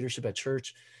work, leadership at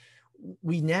church,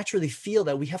 we naturally feel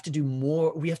that we have to do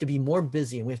more, we have to be more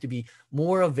busy, and we have to be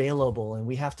more available, and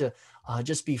we have to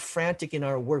just be frantic in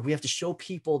our work. We have to show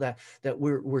people that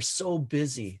we're so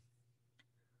busy.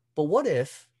 But what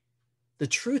if the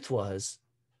truth was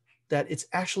that it's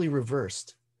actually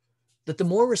reversed? That the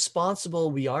more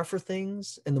responsible we are for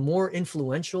things and the more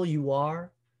influential you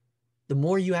are, the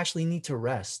more you actually need to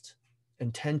rest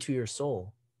and tend to your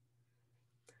soul.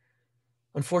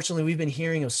 Unfortunately, we've been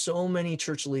hearing of so many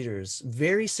church leaders,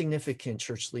 very significant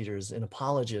church leaders and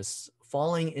apologists,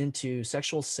 falling into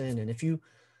sexual sin. And if you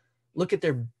look at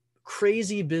their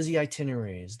crazy busy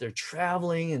itineraries, they're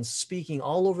traveling and speaking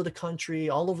all over the country,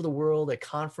 all over the world at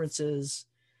conferences.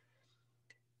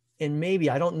 And maybe,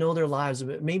 I don't know their lives,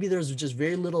 but maybe there's just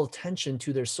very little attention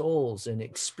to their souls and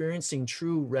experiencing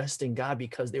true rest in God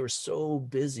because they were so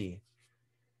busy.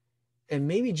 And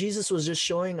maybe Jesus was just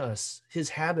showing us his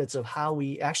habits of how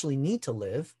we actually need to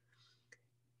live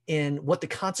and what the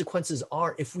consequences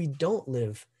are if we don't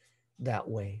live that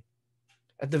way.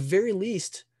 At the very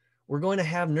least, we're going to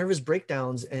have nervous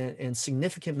breakdowns and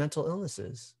significant mental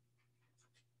illnesses.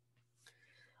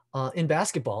 In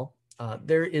basketball,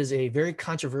 there is a very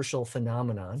controversial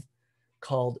phenomenon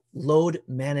called load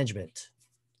management.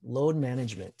 Load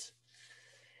management.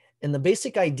 And the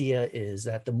basic idea is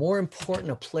that the more important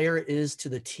a player is to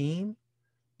the team,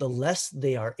 the less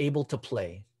they are able to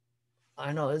play.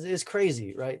 I know, it's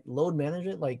crazy, right? Load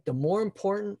management, like the more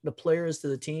important the player is to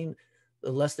the team,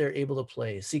 the less they're able to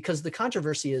play. See, because the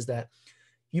controversy is that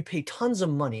you pay tons of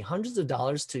money, hundreds of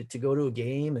dollars to go to a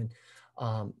game. And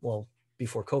well,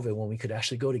 before COVID, when we could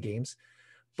actually go to games,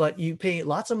 but you pay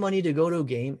lots of money to go to a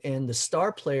game and the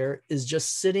star player is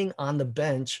just sitting on the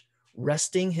bench,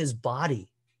 resting his body.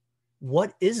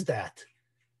 What is that?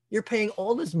 You're paying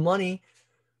all this money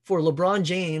for LeBron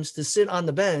James to sit on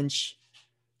the bench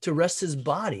to rest his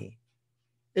body.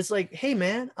 It's like, hey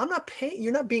man, I'm not paying,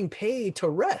 you're not being paid to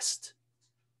rest.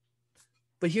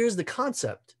 But here's the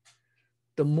concept.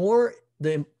 The more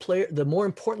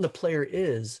important the player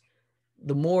is,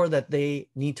 the more that they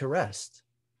need to rest.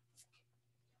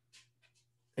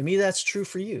 And maybe that's true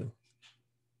for you.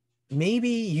 Maybe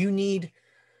you need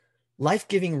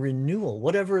life-giving renewal,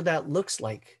 whatever that looks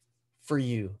like for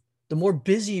you. The more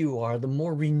busy you are, the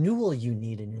more renewal you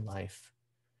need in your life.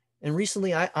 And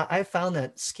recently I found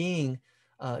that skiing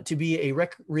to be a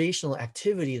recreational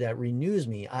activity that renews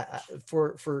me.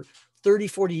 For 30,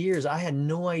 40 years, I had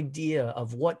no idea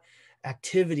of what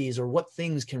activities or what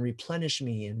things can replenish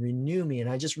me and renew me. And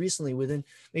I just recently, within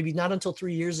maybe not until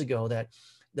 3 years ago,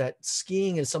 that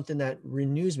skiing is something that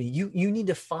renews me. You need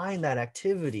to find that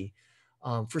activity.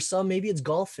 For some, maybe it's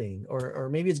golfing, or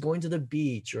maybe it's going to the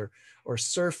beach, or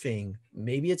surfing.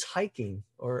 Maybe it's hiking,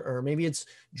 or maybe it's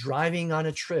driving on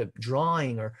a trip,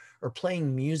 drawing, or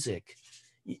playing music.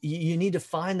 You need to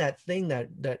find that thing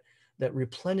that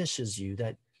replenishes you,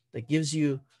 that gives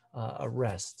you a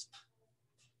rest.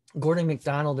 Gordon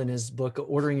MacDonald, in his book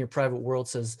Ordering Your Private World,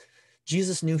 says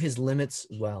Jesus knew his limits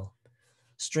well.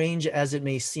 Strange as it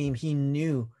may seem, he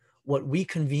knew what we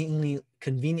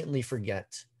conveniently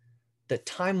forget, that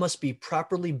time must be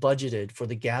properly budgeted for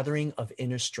the gathering of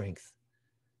inner strength.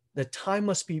 That time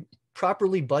must be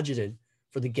properly budgeted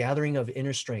for the gathering of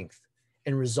inner strength.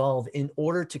 and resolve in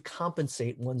order to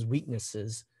compensate one's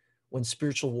weaknesses when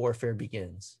spiritual warfare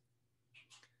begins.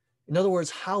 In other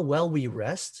words, how well we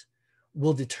rest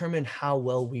will determine how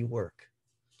well we work.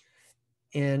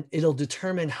 And it'll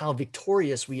determine how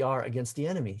victorious we are against the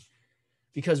enemy.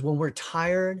 Because when we're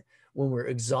tired, when we're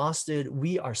exhausted,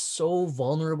 we are so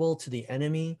vulnerable to the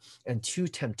enemy and to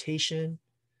temptation.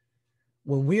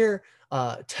 When we're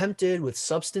tempted with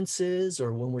substances,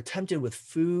 or when we're tempted with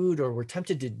food, or we're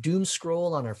tempted to doom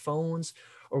scroll on our phones,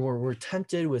 or when we're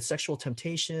tempted with sexual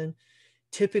temptation,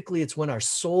 typically it's when our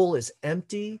soul is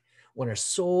empty, when our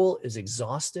soul is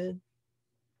exhausted.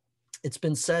 It's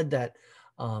been said that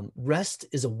rest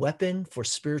is a weapon for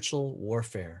spiritual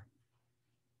warfare.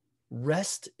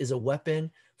 Rest is a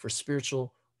weapon for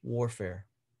spiritual warfare.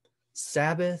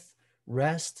 Sabbath,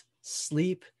 rest,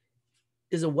 sleep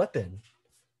is a weapon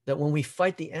that when we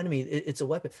fight the enemy, it's a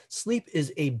weapon. Sleep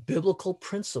is a biblical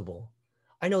principle.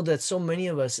 I know that so many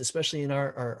of us, especially in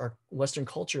our Western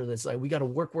culture, that's like, we got to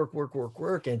work,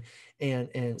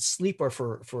 and sleep are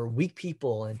for weak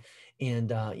people. And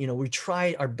we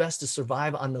try our best to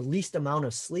survive on the least amount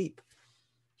of sleep.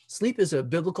 Sleep is a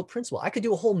biblical principle. I could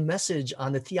do a whole message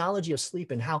on the theology of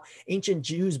sleep and how ancient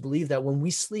Jews believe that when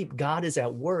we sleep, God is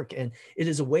at work, and it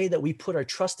is a way that we put our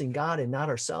trust in God and not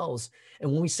ourselves. And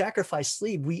when we sacrifice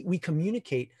sleep, we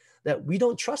communicate that we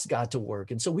don't trust God to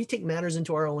work. And so we take matters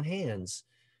into our own hands.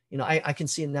 I can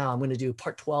see it now. I'm going to do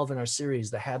part 12 in our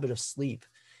series, The Habit of Sleep.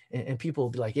 And people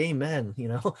will be like, amen,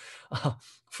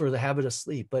 for the habit of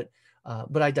sleep. But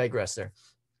I digress there.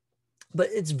 But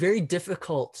it's very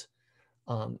difficult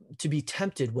to be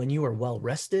tempted when you are well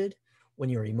rested, when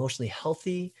you're emotionally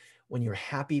healthy, when you're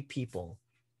happy people.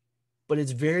 But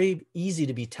it's very easy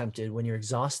to be tempted when you're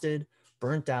exhausted,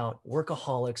 burnt out,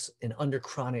 workaholics, and under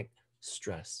chronic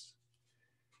stress.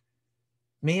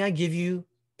 May I give you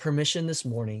permission this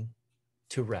morning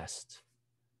to rest,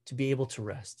 to be able to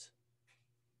rest.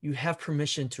 You have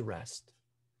permission to rest,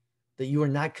 that you are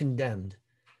not condemned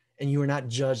and you are not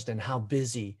judged on how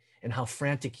busy and how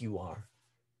frantic you are.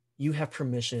 You have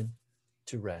permission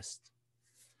to rest.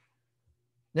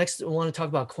 Next, I want to talk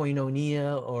about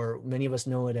koinonia, or many of us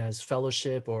know it as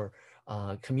fellowship or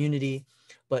community.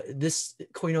 But this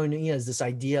koinonia is this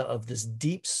idea of this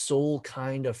deep soul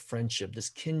kind of friendship, this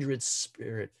kindred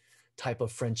spirit type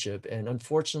of friendship. And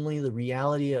unfortunately, the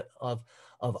reality of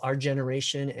our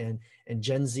generation and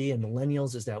Gen Z and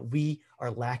millennials is that we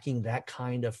are lacking that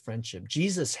kind of friendship.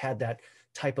 Jesus had that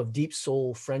type of deep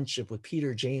soul friendship with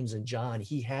Peter, James, and John.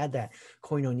 He had that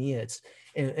koinonia.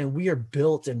 And we are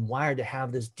built and wired to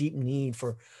have this deep need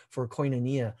for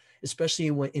koinonia,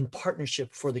 especially when in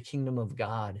partnership for the kingdom of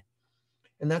God.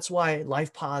 And that's why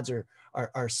life pods are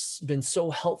been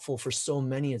so helpful for so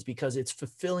many. It's because it's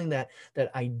fulfilling that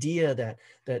idea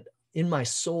that in my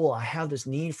soul, I have this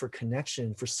need for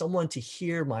connection, for someone to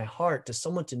hear my heart, to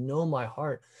someone to know my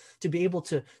heart, to be able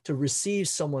to receive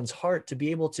someone's heart, to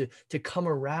be able to come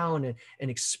around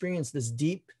and experience this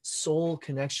deep soul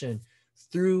connection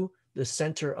through the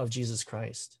center of Jesus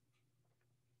Christ.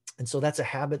 And so that's a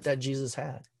habit that Jesus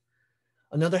had.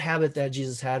 Another habit that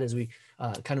Jesus had, as we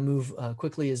kind of move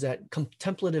quickly, is that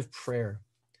contemplative prayer.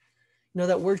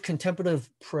 That word contemplative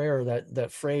prayer,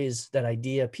 that phrase, that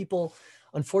idea, people,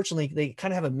 unfortunately, they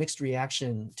kind of have a mixed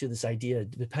reaction to this idea,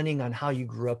 depending on how you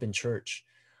grew up in church.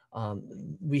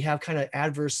 We have kind of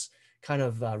adverse kind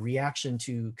of reaction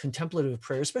to contemplative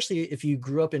prayer, especially if you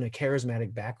grew up in a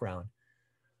charismatic background.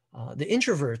 The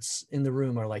introverts in the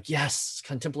room are like, yes,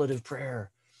 contemplative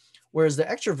prayer. Whereas the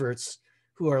extroverts,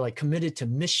 who are like committed to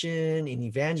mission and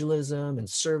evangelism and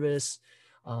service,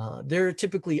 they're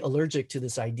typically allergic to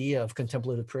this idea of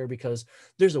contemplative prayer, because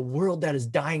there's a world that is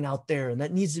dying out there and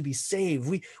that needs to be saved.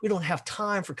 We don't have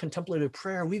time for contemplative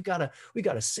prayer. We got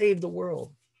to save the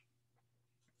world.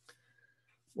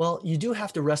 Well, you do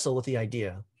have to wrestle with the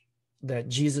idea that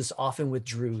Jesus often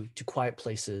withdrew to quiet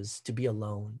places to be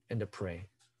alone and to pray.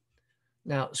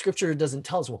 Now, scripture doesn't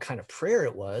tell us what kind of prayer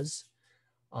it was.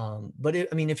 But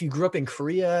if you grew up in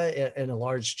Korea in a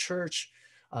large church,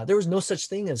 there was no such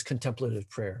thing as contemplative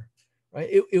prayer, right?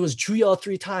 It was Juya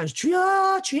 3 times,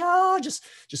 Juya, Juya, just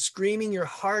screaming your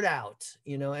heart out,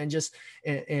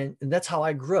 and that's how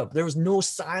I grew up. There was no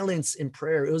silence in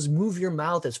prayer. It was move your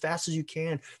mouth as fast as you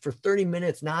can for 30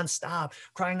 minutes nonstop,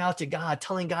 crying out to God,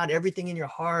 telling God everything in your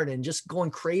heart, and just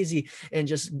going crazy and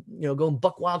just, going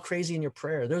buck wild crazy in your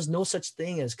prayer. There's no such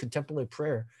thing as contemplative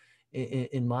prayer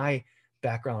in my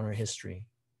background or history.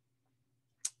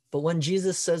 But when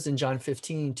Jesus says in John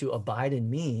 15 to abide in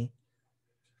me,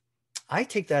 I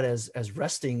take that as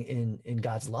resting in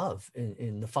God's love,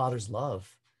 in the Father's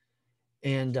love.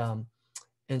 And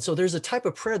And so there's a type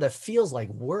of prayer that feels like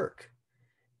work.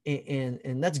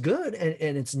 And that's good,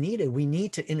 and it's needed. We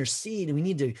need to intercede, and we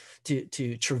need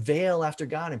to travail after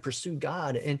God and pursue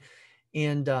God.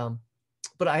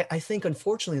 But I think,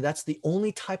 unfortunately, that's the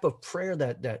only type of prayer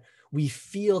that we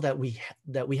feel that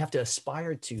we have to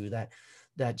aspire to,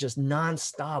 that just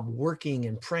nonstop working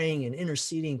and praying and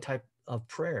interceding type of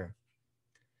prayer.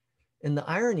 And the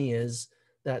irony is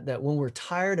that when we're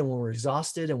tired and when we're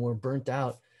exhausted and we're burnt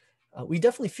out, we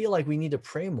definitely feel like we need to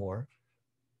pray more.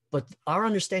 But our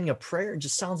understanding of prayer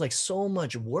just sounds like so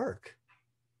much work.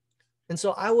 And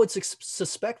so I would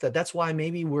suspect that that's why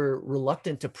maybe we're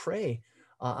reluctant to pray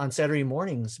on Saturday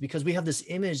mornings, because we have this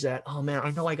image that, oh man,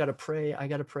 I know I got to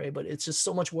pray, but it's just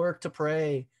so much work to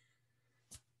pray.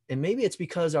 And maybe it's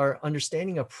because our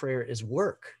understanding of prayer is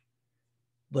work,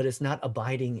 but it's not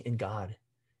abiding in God.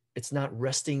 It's not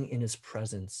resting in his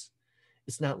presence.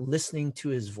 It's not listening to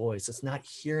his voice. It's not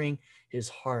hearing his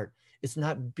heart. It's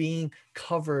not being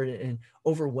covered and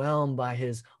overwhelmed by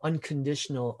his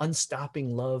unconditional,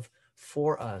 unstopping love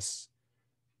for us.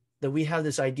 That we have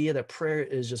this idea that prayer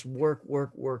is just work,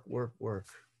 work, work, work, work.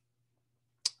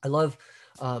 I love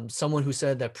someone who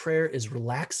said that prayer is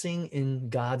relaxing in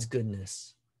God's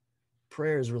goodness.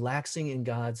 Prayer is relaxing in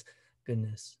God's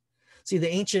goodness. See, the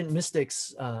ancient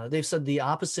mystics, they've said the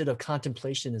opposite of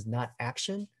contemplation is not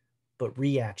action, but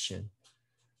reaction.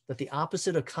 That the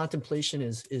opposite of contemplation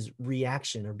is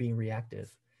reaction, or being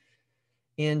reactive.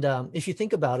 And if you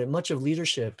think about it, much of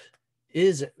leadership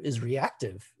is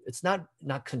reactive. It's not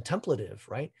contemplative,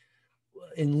 right?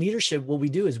 In leadership, what we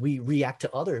do is we react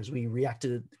to others. We react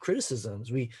to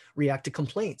criticisms. We react to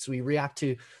complaints. We react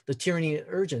to the tyranny of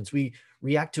urgence. We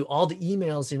react to all the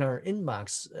emails in our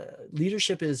inbox.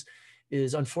 Leadership is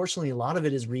unfortunately, a lot of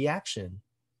it is reaction.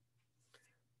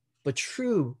 But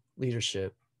true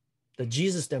leadership that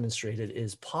Jesus demonstrated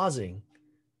is pausing,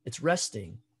 it's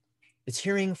resting, it's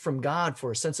hearing from God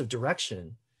for a sense of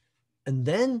direction, and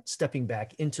then stepping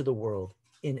back into the world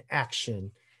in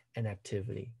action and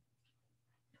activity.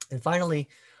 And finally,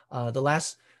 the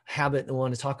last habit I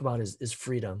want to talk about is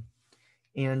freedom.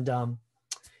 And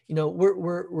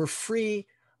we're free.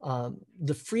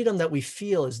 The freedom that we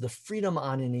feel is the freedom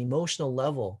on an emotional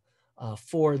level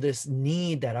for this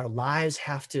need that our lives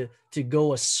have to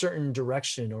go a certain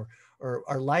direction, or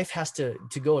our life has to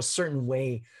go a certain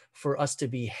way for us to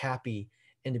be happy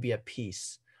and to be at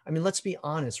peace. I mean, let's be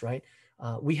honest, right?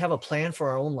 We have a plan for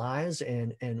our own lives,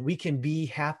 and we can be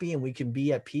happy and we can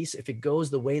be at peace if it goes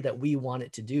the way that we want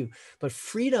it to do. But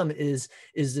freedom is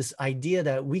this idea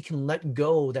that we can let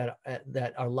go,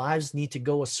 that our lives need to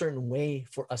go a certain way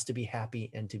for us to be happy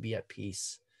and to be at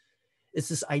peace. It's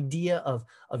this idea of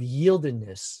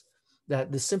yieldedness,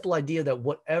 that the simple idea that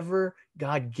whatever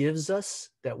God gives us,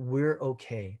 that we're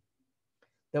okay.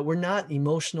 That we're not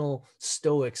emotional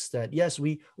stoics, that yes,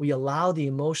 we allow the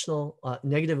emotional,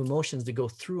 negative emotions to go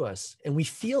through us and we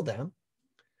feel them,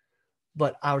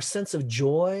 but our sense of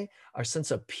joy, our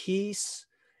sense of peace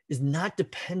is not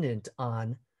dependent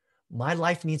on my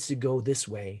life needs to go this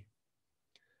way.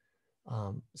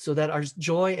 So that our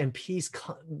joy and peace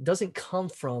doesn't come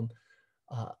from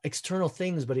external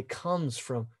things, but it comes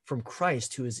from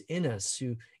Christ, who is in us,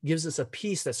 who gives us a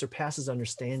peace that surpasses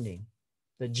understanding.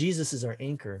 That Jesus is our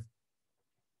anchor.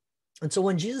 And so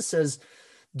when Jesus says,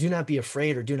 do not be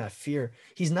afraid or do not fear,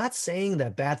 he's not saying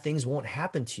that bad things won't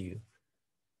happen to you.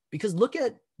 Because look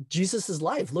at Jesus's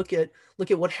life. Look at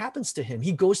what happens to him.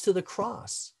 He goes to the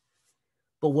cross.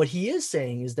 But what he is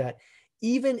saying is that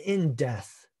even in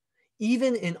death,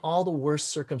 even in all the worst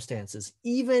circumstances,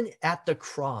 even at the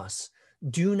cross,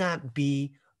 do not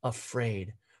be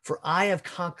afraid. For I have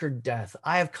conquered death.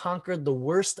 I have conquered the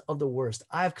worst of the worst.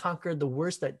 I have conquered the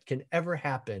worst that can ever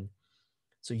happen.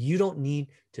 So you don't need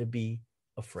to be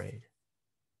afraid.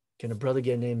 Can a brother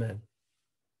get an amen?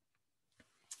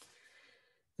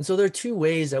 And so there are two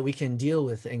ways that we can deal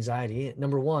with anxiety.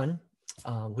 Number one,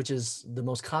 which is the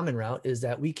most common route, is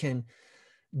that we can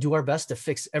do our best to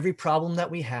fix every problem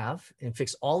that we have and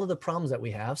fix all of the problems that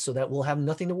we have so that we'll have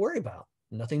nothing to worry about,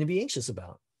 nothing to be anxious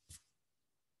about.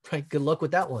 Right? Good luck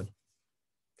with that one.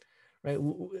 Right?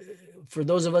 For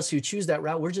those of us who choose that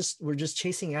route, we're just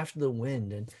chasing after the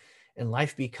wind, and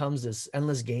life becomes this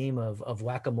endless game of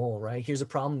whack-a-mole, right? Here's a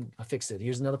problem, I fix it.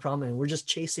 Here's another problem, and we're just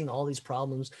chasing all these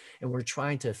problems and we're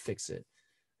trying to fix it.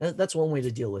 That's one way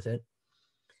to deal with it.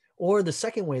 Or the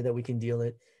second way that we can deal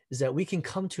it is that we can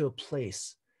come to a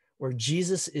place where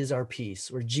Jesus is our peace,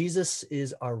 where Jesus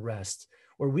is our rest,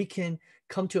 where we can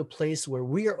come to a place where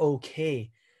we are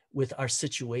okay with our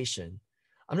situation.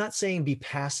 I'm not saying be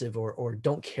passive or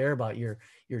don't care about your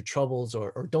troubles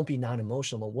or don't be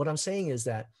non-emotional. But what I'm saying is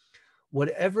that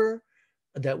whatever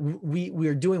that we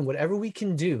are doing, whatever we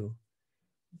can do,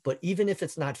 but even if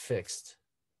it's not fixed,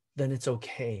 then it's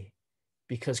okay,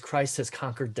 because Christ has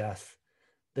conquered death,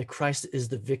 that Christ is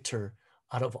the victor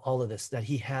out of all of this, that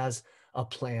he has a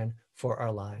plan for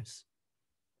our lives.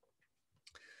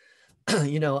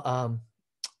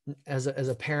 As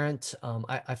a parent,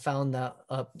 I found out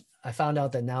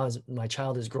that now, as my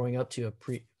child is growing up to a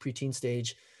preteen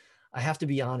stage, I have to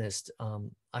be honest.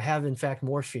 I have, in fact,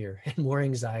 more fear and more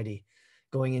anxiety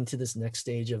going into this next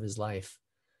stage of his life,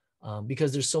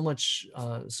 because there's so much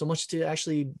to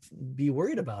actually be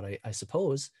worried about. I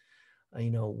suppose.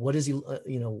 What is he?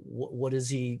 What is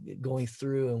he going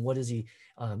through, and what is he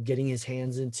getting his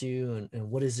hands into, and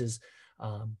what is his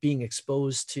being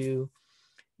exposed to?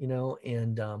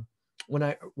 And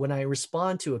when I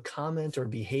respond to a comment or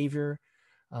behavior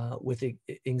with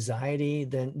anxiety,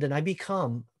 then I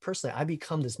become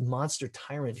this monster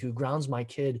tyrant who grounds my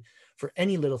kid for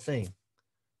any little thing,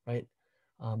 right?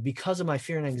 Because of my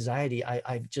fear and anxiety,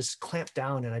 I just clamp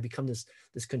down, and I become this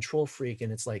control freak.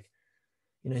 And it's like,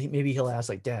 maybe he'll ask,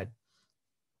 like, Dad,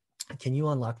 can you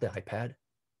unlock the iPad?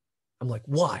 I'm like,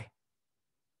 why?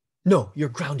 No, you're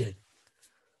grounded.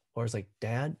 Or it's like,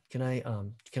 Dad, can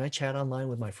I chat online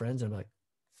with my friends? And I'm like,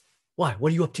 why?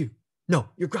 What are you up to? No,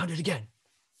 you're grounded again.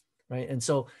 Right. And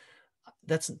so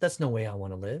that's no way I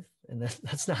want to live. And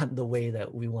that's not the way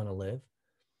that we want to live.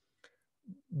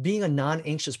 Being a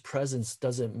non-anxious presence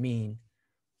doesn't mean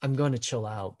I'm going to chill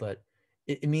out, but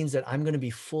it means that I'm going to be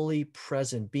fully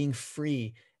present, being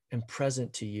free and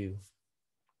present to you.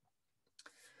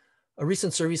 A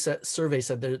recent survey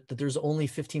said that there's only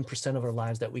 15% of our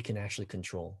lives that we can actually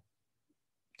control.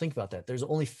 Think about that. There's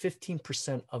only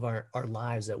 15% of our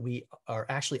lives that we are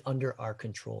actually under our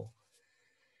control.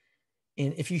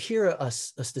 And if you hear a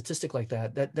statistic like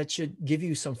that should give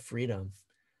you some freedom.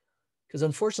 Because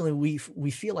unfortunately,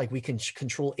 we feel like we can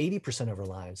control 80% of our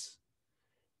lives.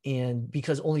 And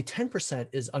because only 10%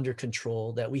 is under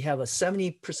control, that we have a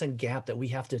 70% gap that we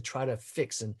have to try to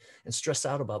fix and stress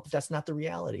out about. But that's not the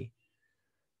reality.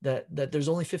 That there's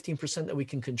only 15% that we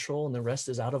can control, and the rest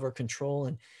is out of our control.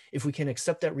 And if we can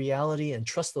accept that reality and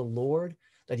trust the Lord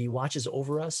that he watches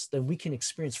over us, then we can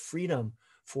experience freedom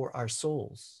for our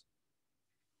souls.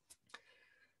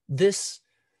 This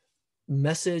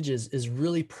message is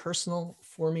really personal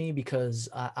for me, because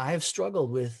I've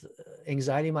struggled with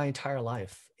anxiety my entire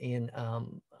life. And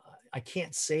I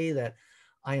can't say that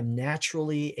I am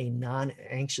naturally a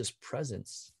non-anxious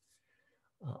presence.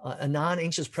 A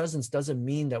non-anxious presence doesn't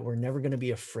mean that we're never going to be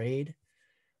afraid.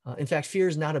 In fact, fear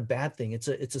is not a bad thing. It's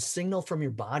a signal from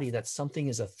your body that something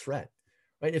is a threat,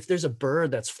 right? If there's a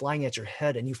bird that's flying at your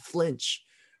head and you flinch,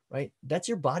 right? That's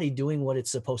your body doing what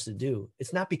it's supposed to do.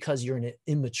 It's not because you're an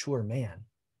immature man.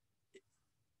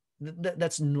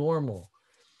 That's normal.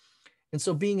 And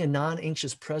so being a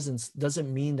non-anxious presence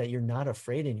doesn't mean that you're not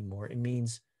afraid anymore. It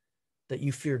means that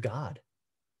you fear God.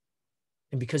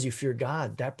 And because you fear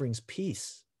God, that brings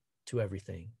peace to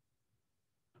everything.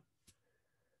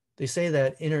 They say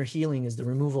that inner healing is the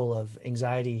removal of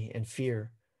anxiety and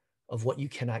fear of what you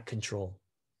cannot control.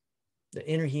 The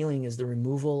inner healing is the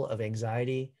removal of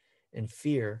anxiety and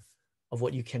fear of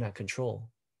what you cannot control.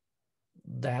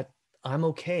 That I'm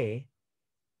okay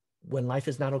when life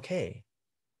is not okay.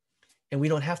 And we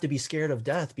don't have to be scared of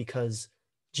death, because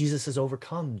Jesus has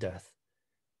overcome death,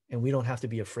 and we don't have to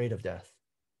be afraid of death.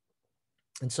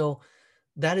 And so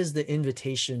that is the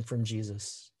invitation from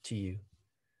Jesus to you.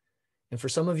 And for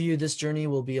some of you, this journey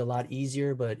will be a lot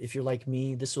easier, but if you're like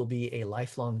me, this will be a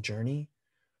lifelong journey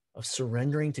of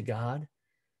surrendering to God,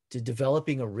 to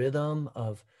developing a rhythm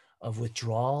of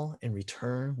withdrawal and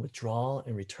return, withdrawal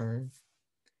and return.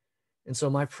 And so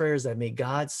my prayer is that may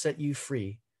God set you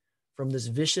free from this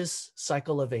vicious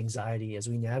cycle of anxiety as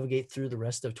we navigate through the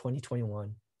rest of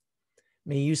 2021.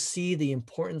 May you see the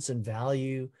importance and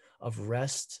value of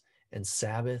rest and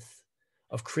Sabbath,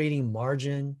 of creating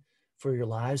margin for your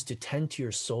lives to tend to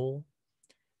your soul.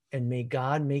 And may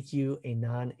God make you a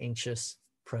non-anxious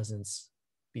presence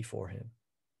before him.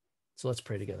 So let's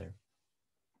pray together.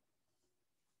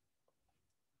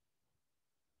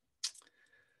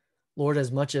 Lord,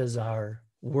 as much as our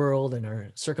world and our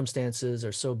circumstances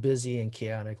are so busy and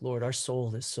chaotic, Lord, our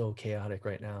soul is so chaotic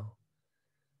right now.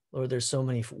 Lord, there's so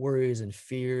many worries and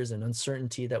fears and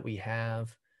uncertainty that we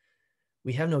have.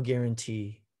 We have no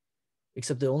guarantee,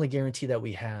 except the only guarantee that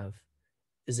we have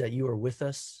is that you are with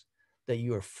us, that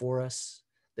you are for us,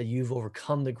 that you've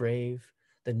overcome the grave,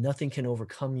 that nothing can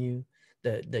overcome you,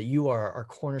 that you are our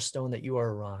cornerstone, that you are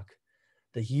a rock,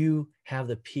 that you have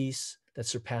the peace that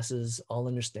surpasses all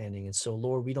understanding. And so,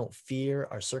 Lord, we don't fear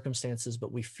our circumstances,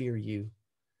 but we fear you.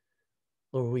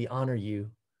 Lord, we honor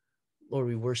you. Lord,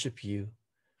 we worship you.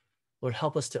 Lord,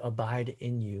 help us to abide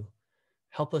in you.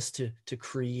 Help us to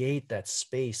create that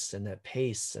space and that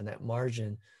pace and that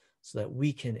margin so that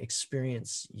we can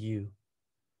experience you.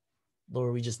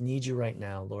 Lord, we just need you right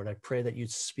now. Lord, I pray that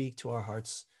you'd speak to our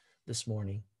hearts this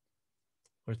morning.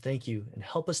 Lord, thank you, and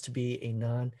help us to be a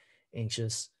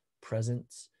non-anxious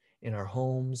presence in our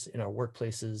homes, in our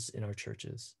workplaces, in our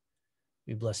churches.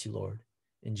 We bless you, Lord.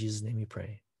 In Jesus' name we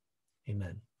pray.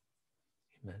 Amen.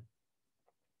 Amen.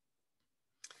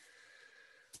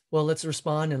 Well, let's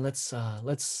respond and let's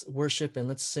worship and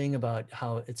let's sing about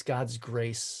how it's God's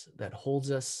grace that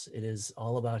holds us. It is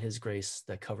all about his grace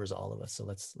that covers all of us. So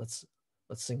let's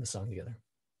sing the song together.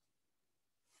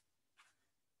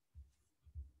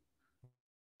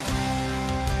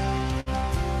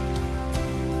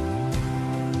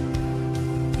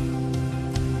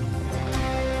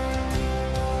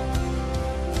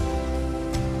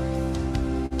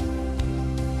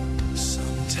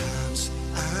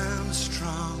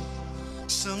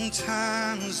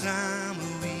 Sometimes I'm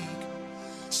weak,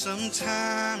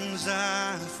 sometimes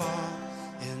I fall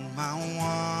in my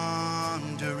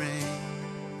wandering,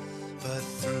 but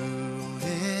through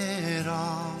it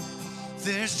all,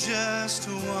 there's just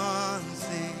one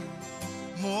thing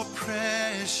more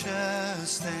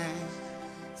precious than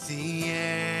the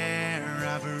air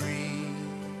I breathe.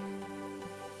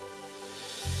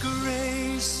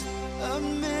 Grace,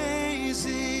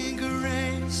 amazing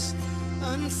grace,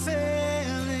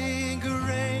 unfailing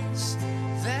grace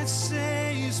that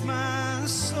saves my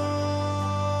soul.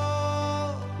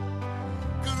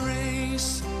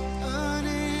 Grace,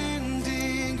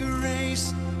 unending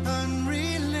grace,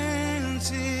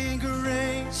 unrelenting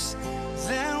grace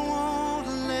that won't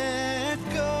let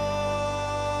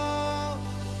go.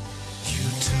 You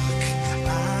took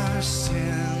our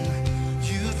sin,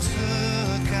 you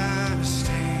took our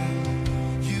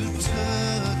stain, you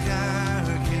took our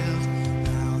guilt.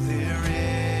 Now there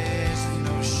is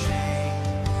no shame.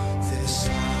 This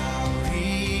our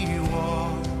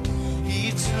reward,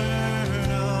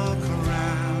 eternal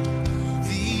crown,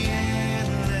 the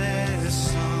endless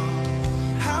song.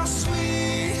 How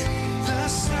sweet the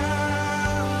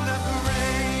sound of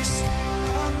grace,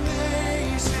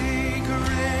 amazing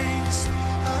grace,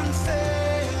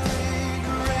 unfailing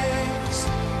grace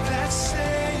that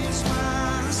saves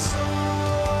my soul.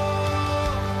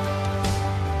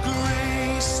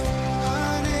 Grace,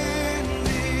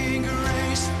 unending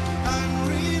grace,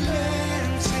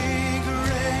 unrelenting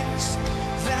grace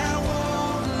that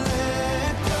won't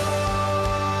let go.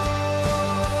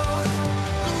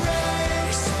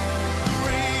 Grace,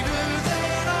 greater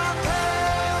than our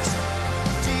past,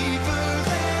 deeper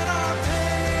than our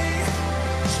pain,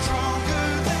 stronger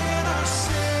than our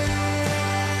sin.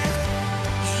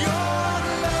 Your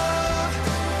love,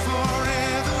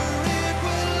 forever it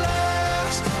will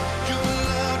last. Your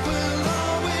blood will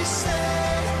always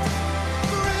save.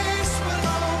 Grace will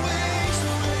always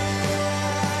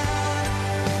win.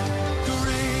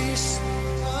 Grace,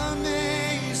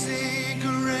 amazing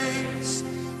grace,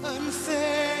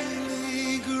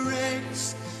 unfailing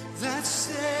grace that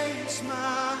saves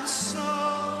my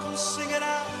soul. Come sing it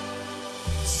out.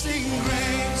 Sing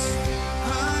grace,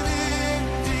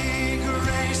 unending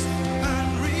grace,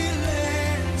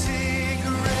 unrelenting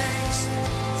grace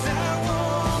that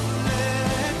won't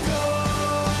let go.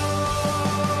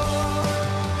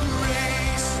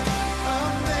 Grace,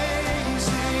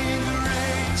 amazing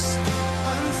grace,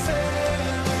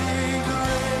 unfailing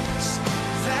grace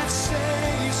that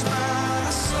saves my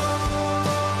soul.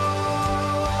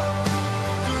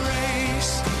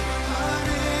 Grace,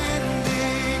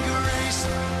 unending grace,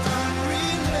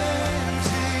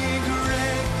 unrelenting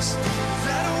grace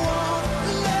that won't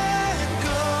let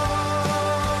go.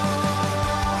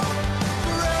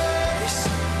 Grace,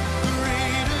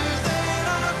 greater than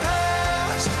our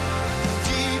past,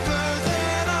 deeper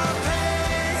than our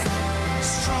pain,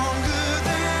 stronger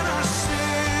than our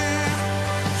sin.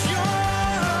 Your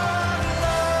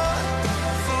love,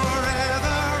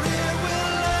 forever it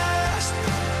will last.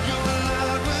 Your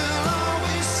blood will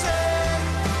always save.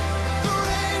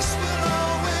 Grace will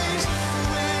always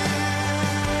win.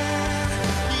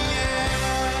 Yeah.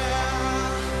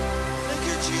 Thank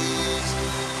you, Jesus.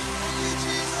 Thank you,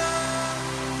 Jesus.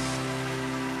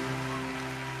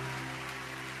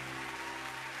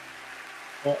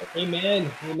 Well, amen,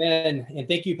 amen, and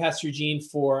thank you, Pastor Eugene,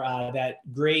 for that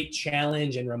great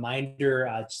challenge and reminder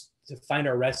to find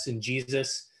our rest in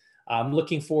Jesus. I'm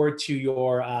looking forward to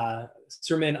your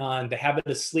sermon on the habit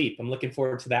of sleep. I'm looking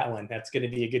forward to that one. That's going to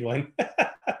be a good one.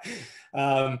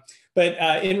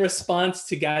 But in response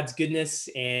to God's goodness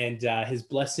and his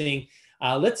blessing,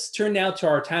 Let's turn now to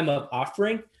our time of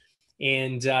offering.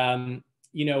 And,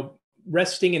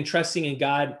 resting and trusting in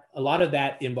God, a lot of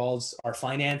that involves our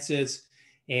finances.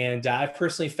 And I've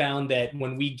personally found that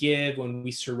when we give, when we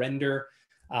surrender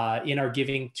in our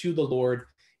giving to the Lord,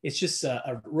 it's just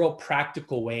a real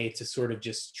practical way to sort of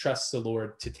just trust the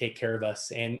Lord to take care of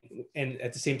us and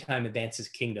at the same time advance his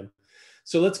kingdom.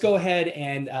 So let's go ahead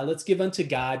and let's give unto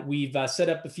God. We've set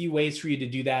up a few ways for you to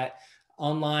do that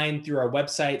online through our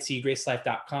website,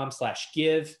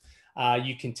 gracelife.com/give.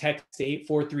 You can text to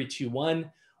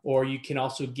 84321, or you can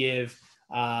also give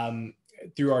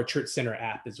through our Church Center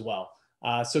app as well.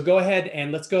 So go ahead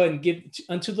and let's go ahead and give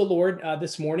unto the Lord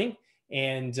this morning.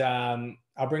 And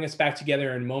I'll bring us back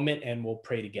together in a moment and we'll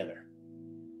pray together.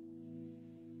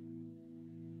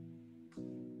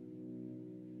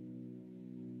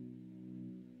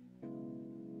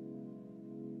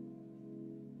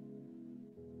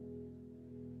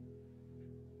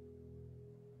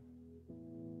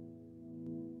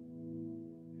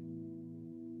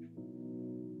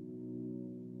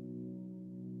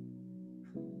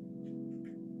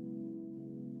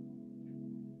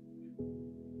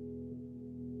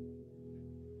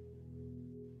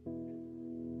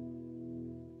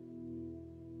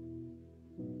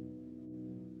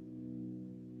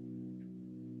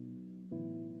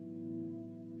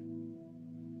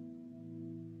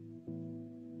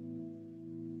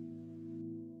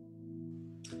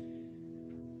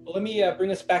 Well, let me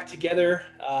bring us back together.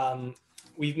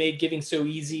 We've made giving so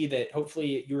easy that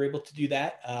hopefully you were able to do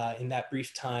that in that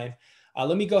brief time.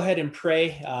 Let me go ahead and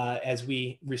pray as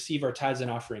we receive our tithes and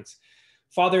offerings.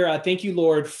 Father, thank you,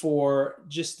 Lord, for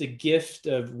just the gift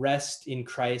of rest in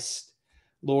Christ.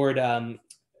 Lord,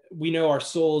 we know our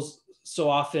souls so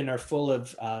often are full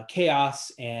of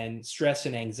chaos and stress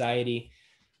and anxiety.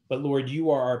 But Lord,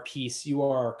 you are our peace. You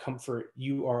are our comfort.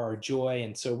 You are our joy.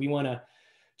 And so we want to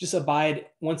just abide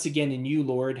once again in you,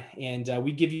 Lord. And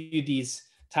we give you these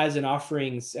tithes and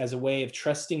offerings as a way of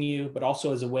trusting you, but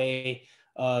also as a way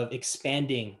of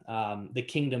expanding the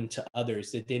kingdom to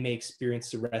others, that they may experience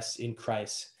the rest in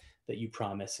Christ that you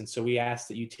promise. And so we ask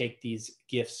that you take these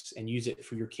gifts and use it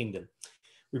for your kingdom.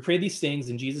 We pray these things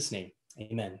in Jesus' name.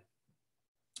 Amen.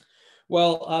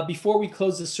 Well, before we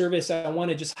close the service, I want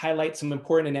to just highlight some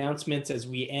important announcements as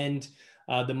we end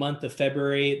the month of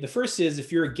February. The first is,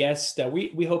 if you're a guest,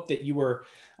 we hope that you were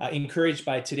encouraged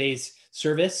by today's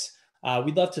service.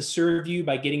 We'd love to serve you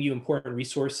by getting you important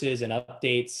resources and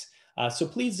updates. So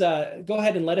please go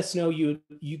ahead and let us know you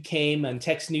came, and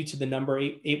text new to the number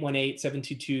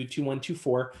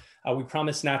 818-722-2124. We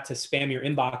promise not to spam your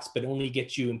inbox, but only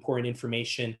get you important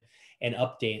information and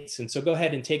updates. And so go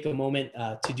ahead and take a moment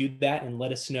to do that and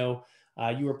let us know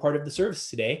you were part of the service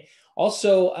today.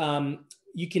 Also,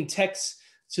 you can text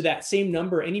to that same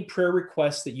number any prayer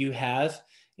requests that you have,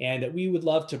 and we would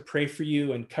love to pray for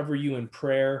you and cover you in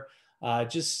prayer.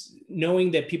 Just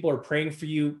knowing that people are praying for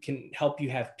you can help you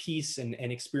have peace and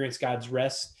experience God's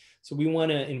rest. So we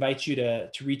want to invite you to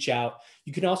reach out.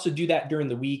 You can also do that during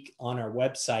the week on our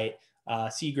website,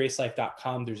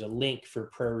 gracelife.com. There's a link for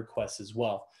prayer requests as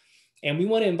well. And we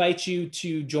want to invite you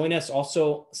to join us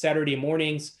also Saturday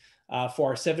mornings for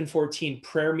our 7:14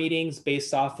 prayer meetings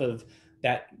based off of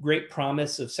that great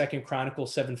promise of 2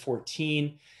 Chronicles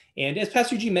 7:14. And as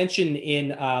Pastor G mentioned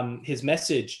in his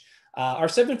message, our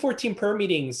 7:14 prayer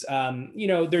meetings,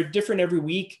 they're different every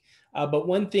week. But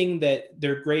one thing that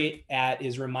they're great at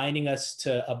is reminding us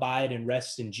to abide and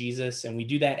rest in Jesus. And we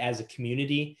do that as a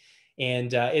community.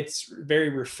 And it's very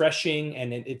refreshing,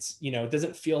 and it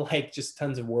doesn't feel like just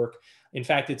tons of work. In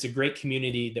fact, it's a great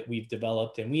community that we've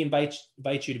developed, and we invite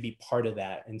you to be part of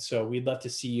that. And so we'd love to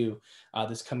see you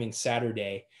this coming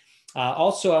Saturday.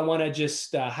 Also, I want to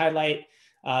just highlight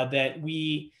that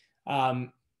we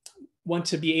want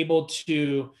to be able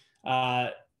to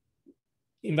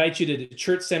invite you to the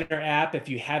Church Center app if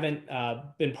you haven't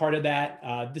been part of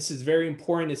that. This is very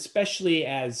important, especially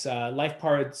as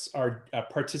LifePods are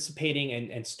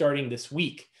participating and starting this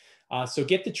week. So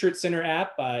get the Church Center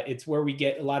app. It's where we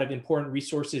get a lot of important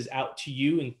resources out to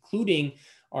you, including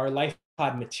our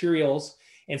LifePod materials.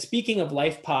 And speaking of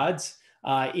LifePods,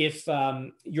 if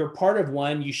you're part of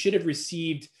one, you should have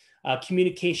received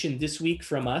communication this week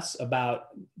from us about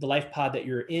the LifePod that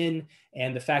you're in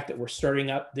and the fact that we're starting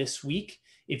up this week.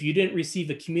 If you didn't receive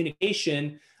a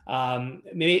communication,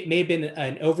 may have been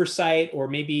an oversight, or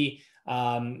maybe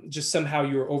just somehow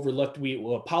you were overlooked. We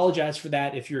will apologize for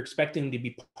that if you're expecting to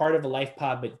be part of a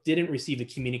LifePod but didn't receive a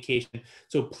communication.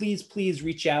 So please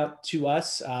reach out to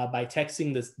us by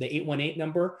texting the 818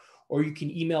 number, or you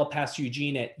can email Pastor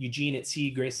Eugene at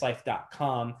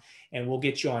eugene@gracelife.com, and we'll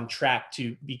get you on track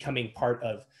to becoming part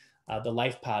of the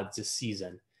life pods this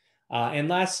season. And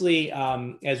lastly,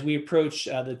 as we approach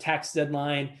the tax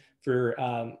deadline for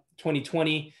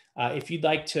 2020, if you'd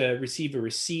like to receive a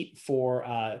receipt for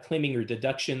claiming your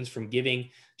deductions from giving,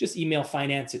 just email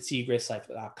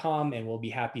finance@cgracelife.com and we'll be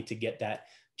happy to get that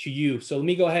to you. So let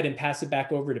me go ahead and pass it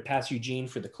back over to Pastor Eugene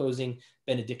for the closing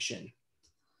benediction.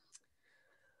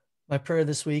 My prayer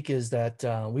this week is that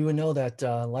we would know that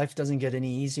life doesn't get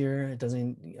any easier. It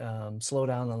doesn't slow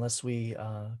down unless we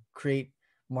create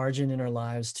margin in our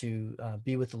lives to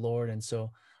be with the Lord. And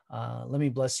so let me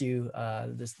bless you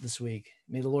this week.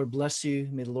 May the Lord bless you.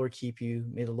 May the Lord keep you.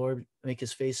 May the Lord make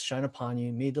his face shine upon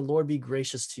you. May the Lord be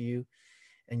gracious to you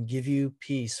and give you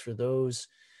peace for those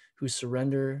who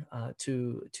surrender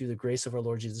to the grace of our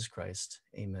Lord Jesus Christ.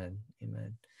 Amen.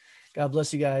 Amen. God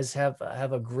bless you guys. Have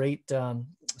a great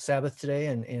Sabbath today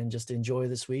and just enjoy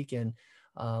this week. And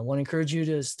want to encourage you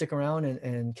to stick around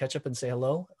and catch up and say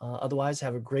hello. Otherwise,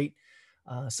 have a great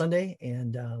Sunday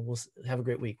and we'll have a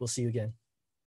great week. We'll see you again.